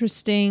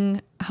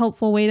interesting,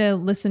 helpful way to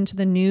listen to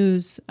the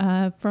news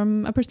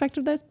from a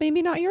perspective that's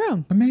maybe not your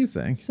own.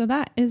 Amazing. So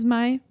that is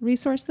my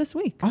resource this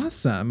week.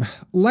 Awesome.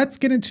 Let's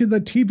get into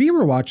the TV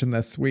we're watching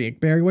this week.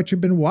 Barry, what you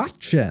been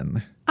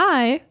watching?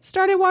 I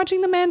started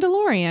watching The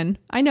Mandalorian.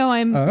 I know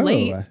I'm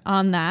late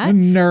on that. A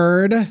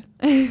nerd.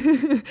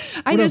 Nerd.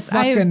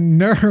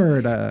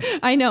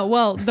 I know.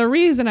 Well, the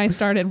reason I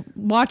started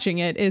watching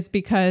it is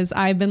because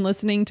I've been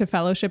listening to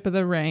Fellowship of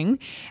the Ring,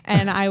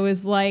 and I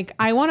was like,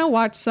 I want to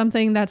watch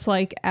something that's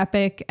like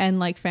epic and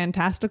like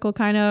fantastical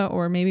kind of,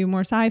 or maybe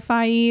more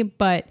sci-fi,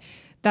 but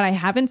that I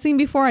haven't seen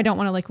before. I don't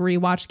want to like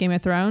rewatch Game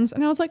of Thrones.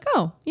 And I was like,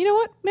 oh, you know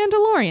what?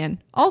 Mandalorian.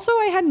 Also,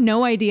 I had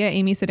no idea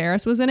Amy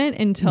Sedaris was in it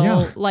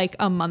until like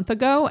a month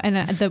ago.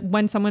 And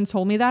when someone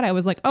told me that, I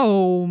was like,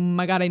 oh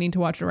my God, I need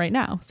to watch it right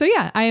now. So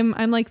yeah,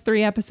 I'm like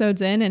 3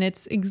 episodes in, and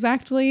it's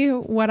exactly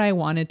what I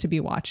wanted to be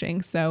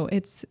watching. So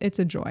it's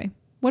a joy.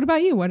 What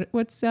about you? What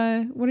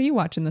are you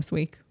watching this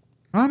week?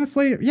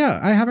 Honestly, yeah,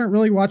 I haven't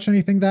really watched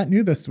anything that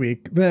new this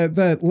week.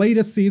 The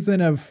latest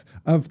season of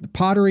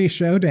Pottery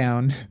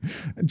Showdown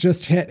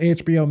just hit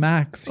HBO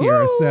Max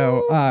here. Ooh.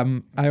 So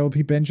I will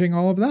be binging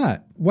all of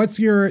that. What's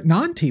your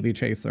non-TV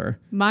chaser?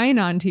 My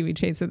non-TV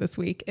chaser this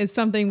week is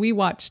something we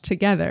watched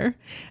together,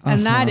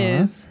 and that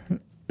is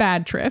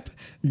Bad Trip.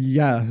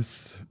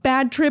 Yes.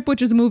 Bad Trip,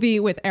 which is a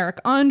movie with Eric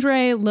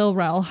Andre, Lil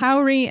Rel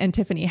Howery, and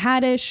Tiffany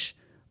Haddish.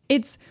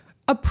 It's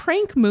a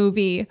prank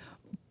movie,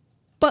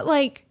 but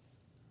like,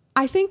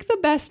 I think the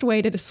best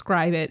way to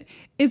describe it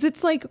is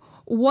it's like,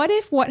 what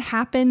if what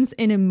happens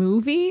in a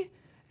movie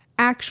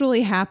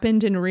actually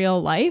happened in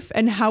real life,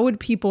 and how would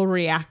people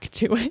react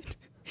to it?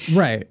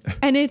 Right.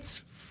 And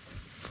it's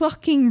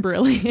fucking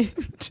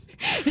brilliant.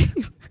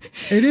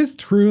 It is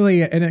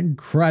truly an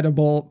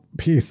incredible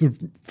piece of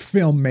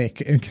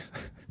filmmaking.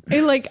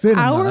 And like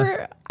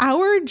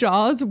our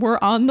jaws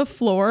were on the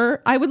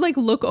floor. I would like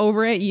look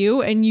over at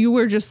you, and you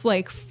were just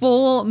like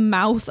full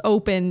mouth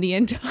open the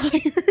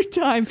entire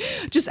time,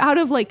 just out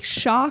of like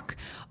shock,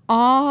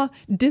 awe,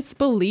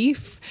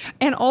 disbelief,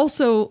 and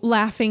also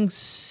laughing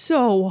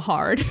so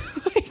hard.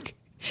 Like,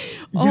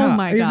 oh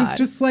my God. It was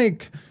just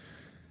like,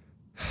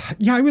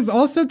 yeah, I was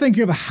also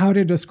thinking of how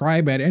to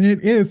describe it. And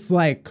it is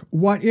like,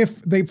 what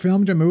if they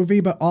filmed a movie,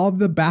 but all of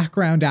the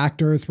background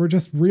actors were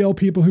just real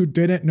people who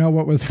didn't know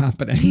what was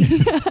happening?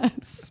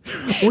 Yes.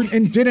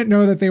 And didn't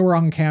know that they were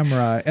on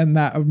camera and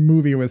that a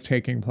movie was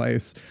taking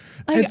place.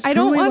 Like, I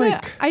don't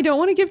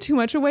want to give too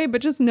much away,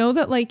 but just know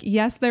that like,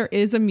 yes, there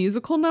is a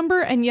musical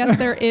number, and yes,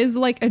 there is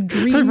like a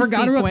dream I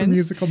forgot sequence. About the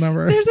musical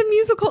number. There's a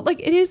musical, like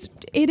it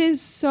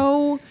is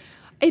so,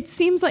 it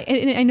seems like,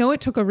 and I know it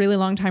took a really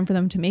long time for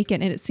them to make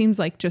it, and it seems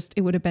like just,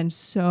 it would have been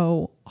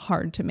so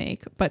hard to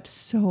make, but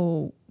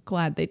so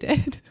glad they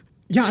did.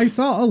 Yeah, I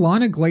saw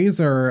Alana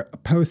Glazer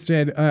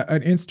posted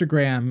an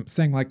Instagram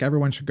saying like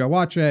everyone should go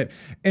watch it.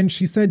 And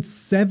she said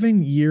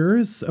 7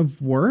 years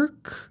of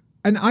work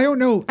And I don't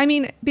know. I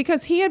mean,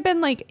 because he had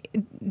been like,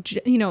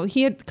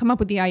 he had come up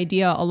with the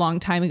idea a long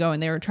time ago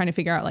and they were trying to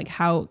figure out like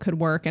how it could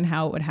work and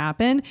how it would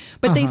happen.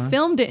 But they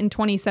filmed it in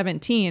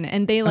 2017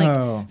 and they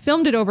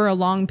filmed it over a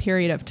long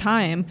period of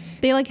time.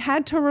 They like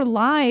had to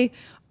rely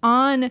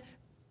on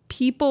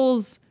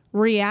people's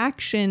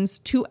reactions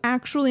to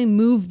actually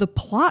move the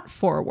plot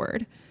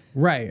forward.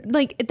 Right.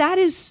 Like, that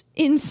is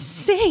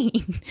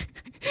insane.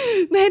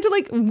 They had to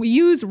like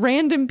use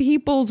random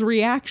people's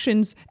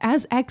reactions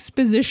as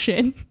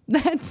exposition.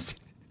 That's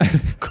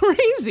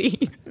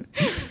crazy.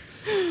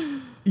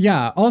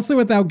 Yeah. Also,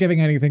 without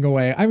giving anything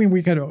away, I mean,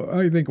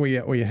 I think we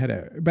hit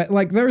it. But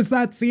like, there's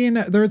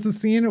a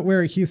scene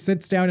where he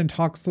sits down and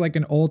talks to like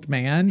an old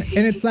man.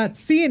 And it's that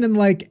scene in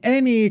like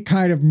any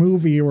kind of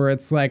movie where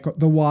it's like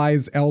the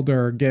wise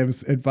elder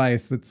gives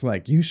advice that's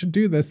like, you should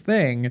do this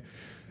thing.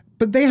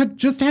 But they had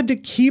to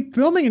keep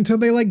filming until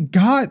they like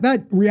got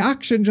that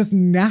reaction just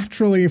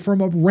naturally from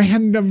a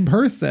random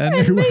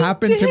person who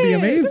happened to be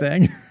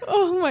amazing.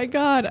 Oh my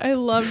God. I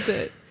loved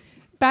it.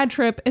 Bad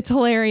Trip. It's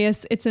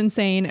hilarious. It's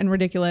insane and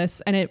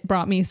ridiculous. And it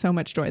brought me so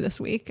much joy this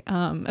week,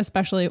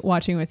 especially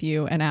watching with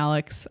you and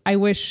Alex. I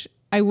wish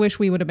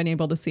we would have been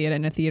able to see it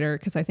in a theater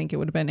because I think it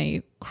would have been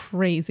a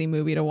crazy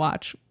movie to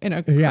watch in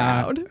a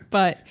crowd.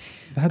 But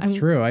that's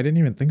true. I didn't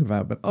even think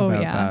about that. Oh,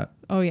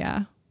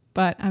 yeah.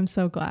 But I'm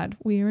so glad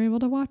we were able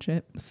to watch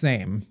it.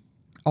 Same.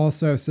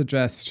 Also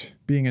suggest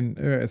being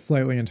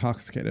slightly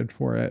intoxicated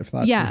for it, if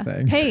that's your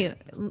thing. Hey,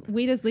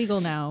 weed is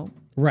legal now.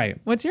 Right.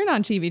 What's your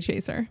non-TV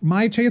chaser?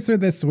 My chaser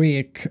this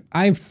week,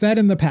 I've said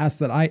in the past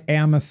that I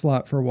am a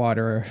slut for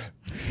water.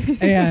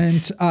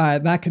 And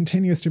that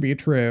continues to be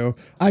true.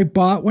 I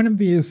bought one of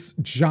these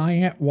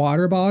giant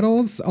water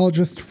bottles. I'll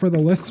just, for the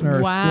listener,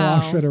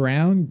 slosh it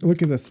around.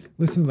 Look at this.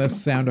 Listen to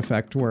this sound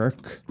effect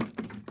work.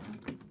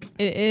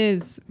 It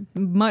is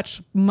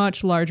much,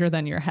 much larger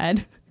than your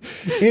head.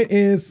 It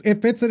is.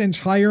 It fits an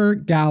entire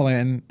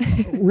gallon,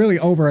 really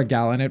over a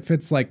gallon. It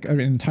fits like an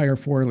entire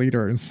 4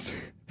 liters.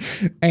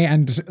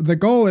 And the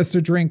goal is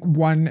to drink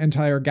 1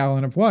 entire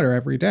gallon of water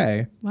every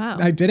day. Wow.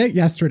 I did it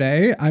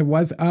yesterday. I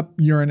was up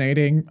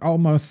urinating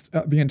almost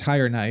the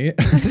entire night.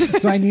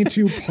 So I need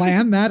to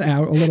plan that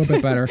out a little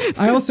bit better.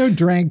 I also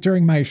drank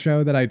during my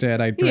show that I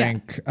did. I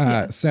drank.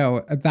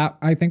 So that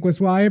I think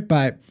was why.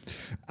 But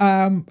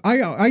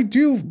I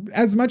do,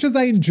 as much as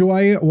I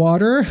enjoy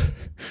water,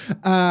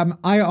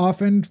 I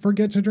often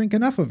forget to drink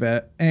enough of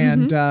it.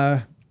 And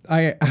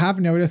I have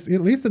noticed,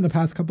 at least in the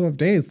past couple of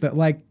days, that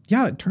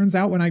it turns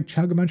out when I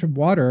chug a bunch of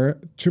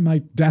water to my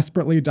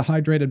desperately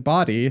dehydrated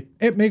body,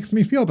 it makes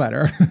me feel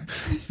better.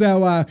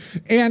 So,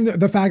 and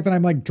the fact that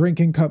I'm like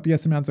drinking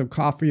copious amounts of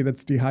coffee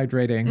that's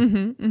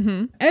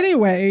dehydrating.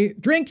 Anyway,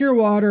 drink your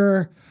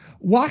water,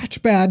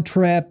 watch Bad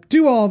Trip,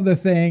 do all of the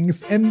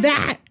things. And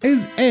that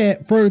is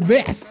it for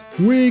this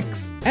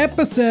week's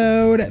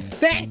episode.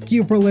 Thank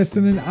you for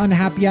listening to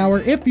Unhappy Hour.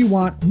 If you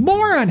want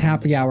more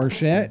Unhappy Hour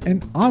shit,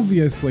 and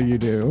obviously you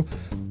do,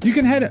 you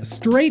can head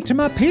straight to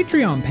my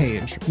Patreon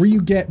page where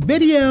you get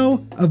video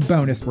of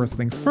bonus Worst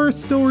Things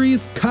First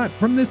stories cut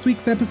from this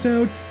week's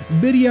episode,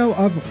 video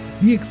of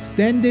the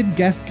extended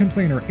guest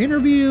complainer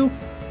interview,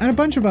 and a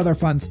bunch of other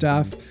fun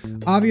stuff.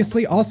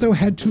 Obviously, also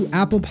head to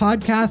Apple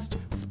Podcast,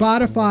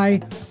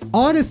 Spotify,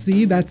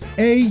 Odyssey, that's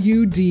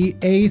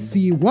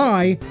AUDACY,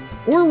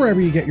 or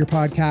wherever you get your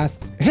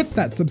podcasts. Hit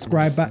that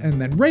subscribe button,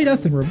 then rate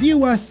us and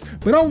review us,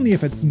 but only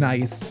if it's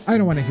nice. I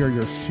don't want to hear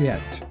your shit.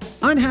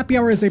 Unhappy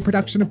Hour is a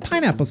production of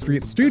Pineapple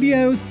Street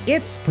Studios.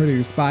 It's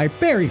produced by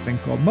Barry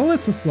Finkel,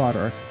 Melissa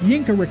Slaughter,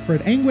 Yinka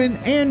Rickford Angwin,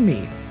 and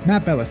me,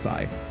 Matt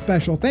Belisai.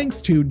 Special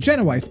thanks to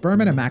Jenna Weiss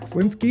Berman and Max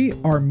Linsky.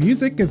 Our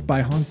music is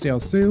by Hansdale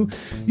Sue.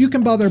 You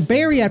can bother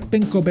Barry at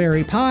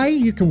Finkelberry Pie.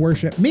 You can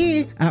worship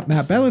me at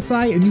Matt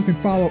Belisai, and you can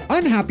follow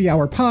Unhappy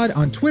Hour Pod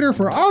on Twitter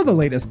for all the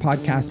latest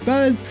podcast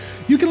buzz.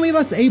 You can leave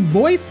us a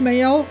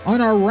voicemail on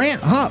our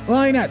rant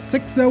hotline at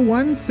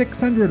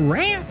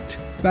 601-600-RANT.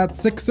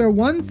 That's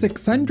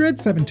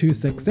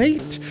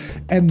 601-600-7268.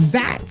 And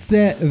that's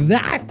it.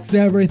 That's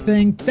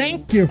everything.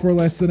 Thank you for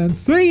listening.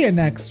 See you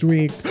next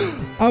week.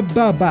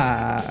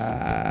 Bye-bye.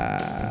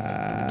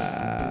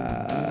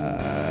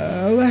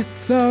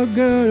 Let's all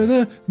go to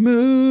the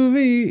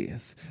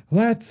movies.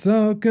 Let's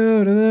all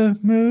go to the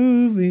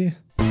movies.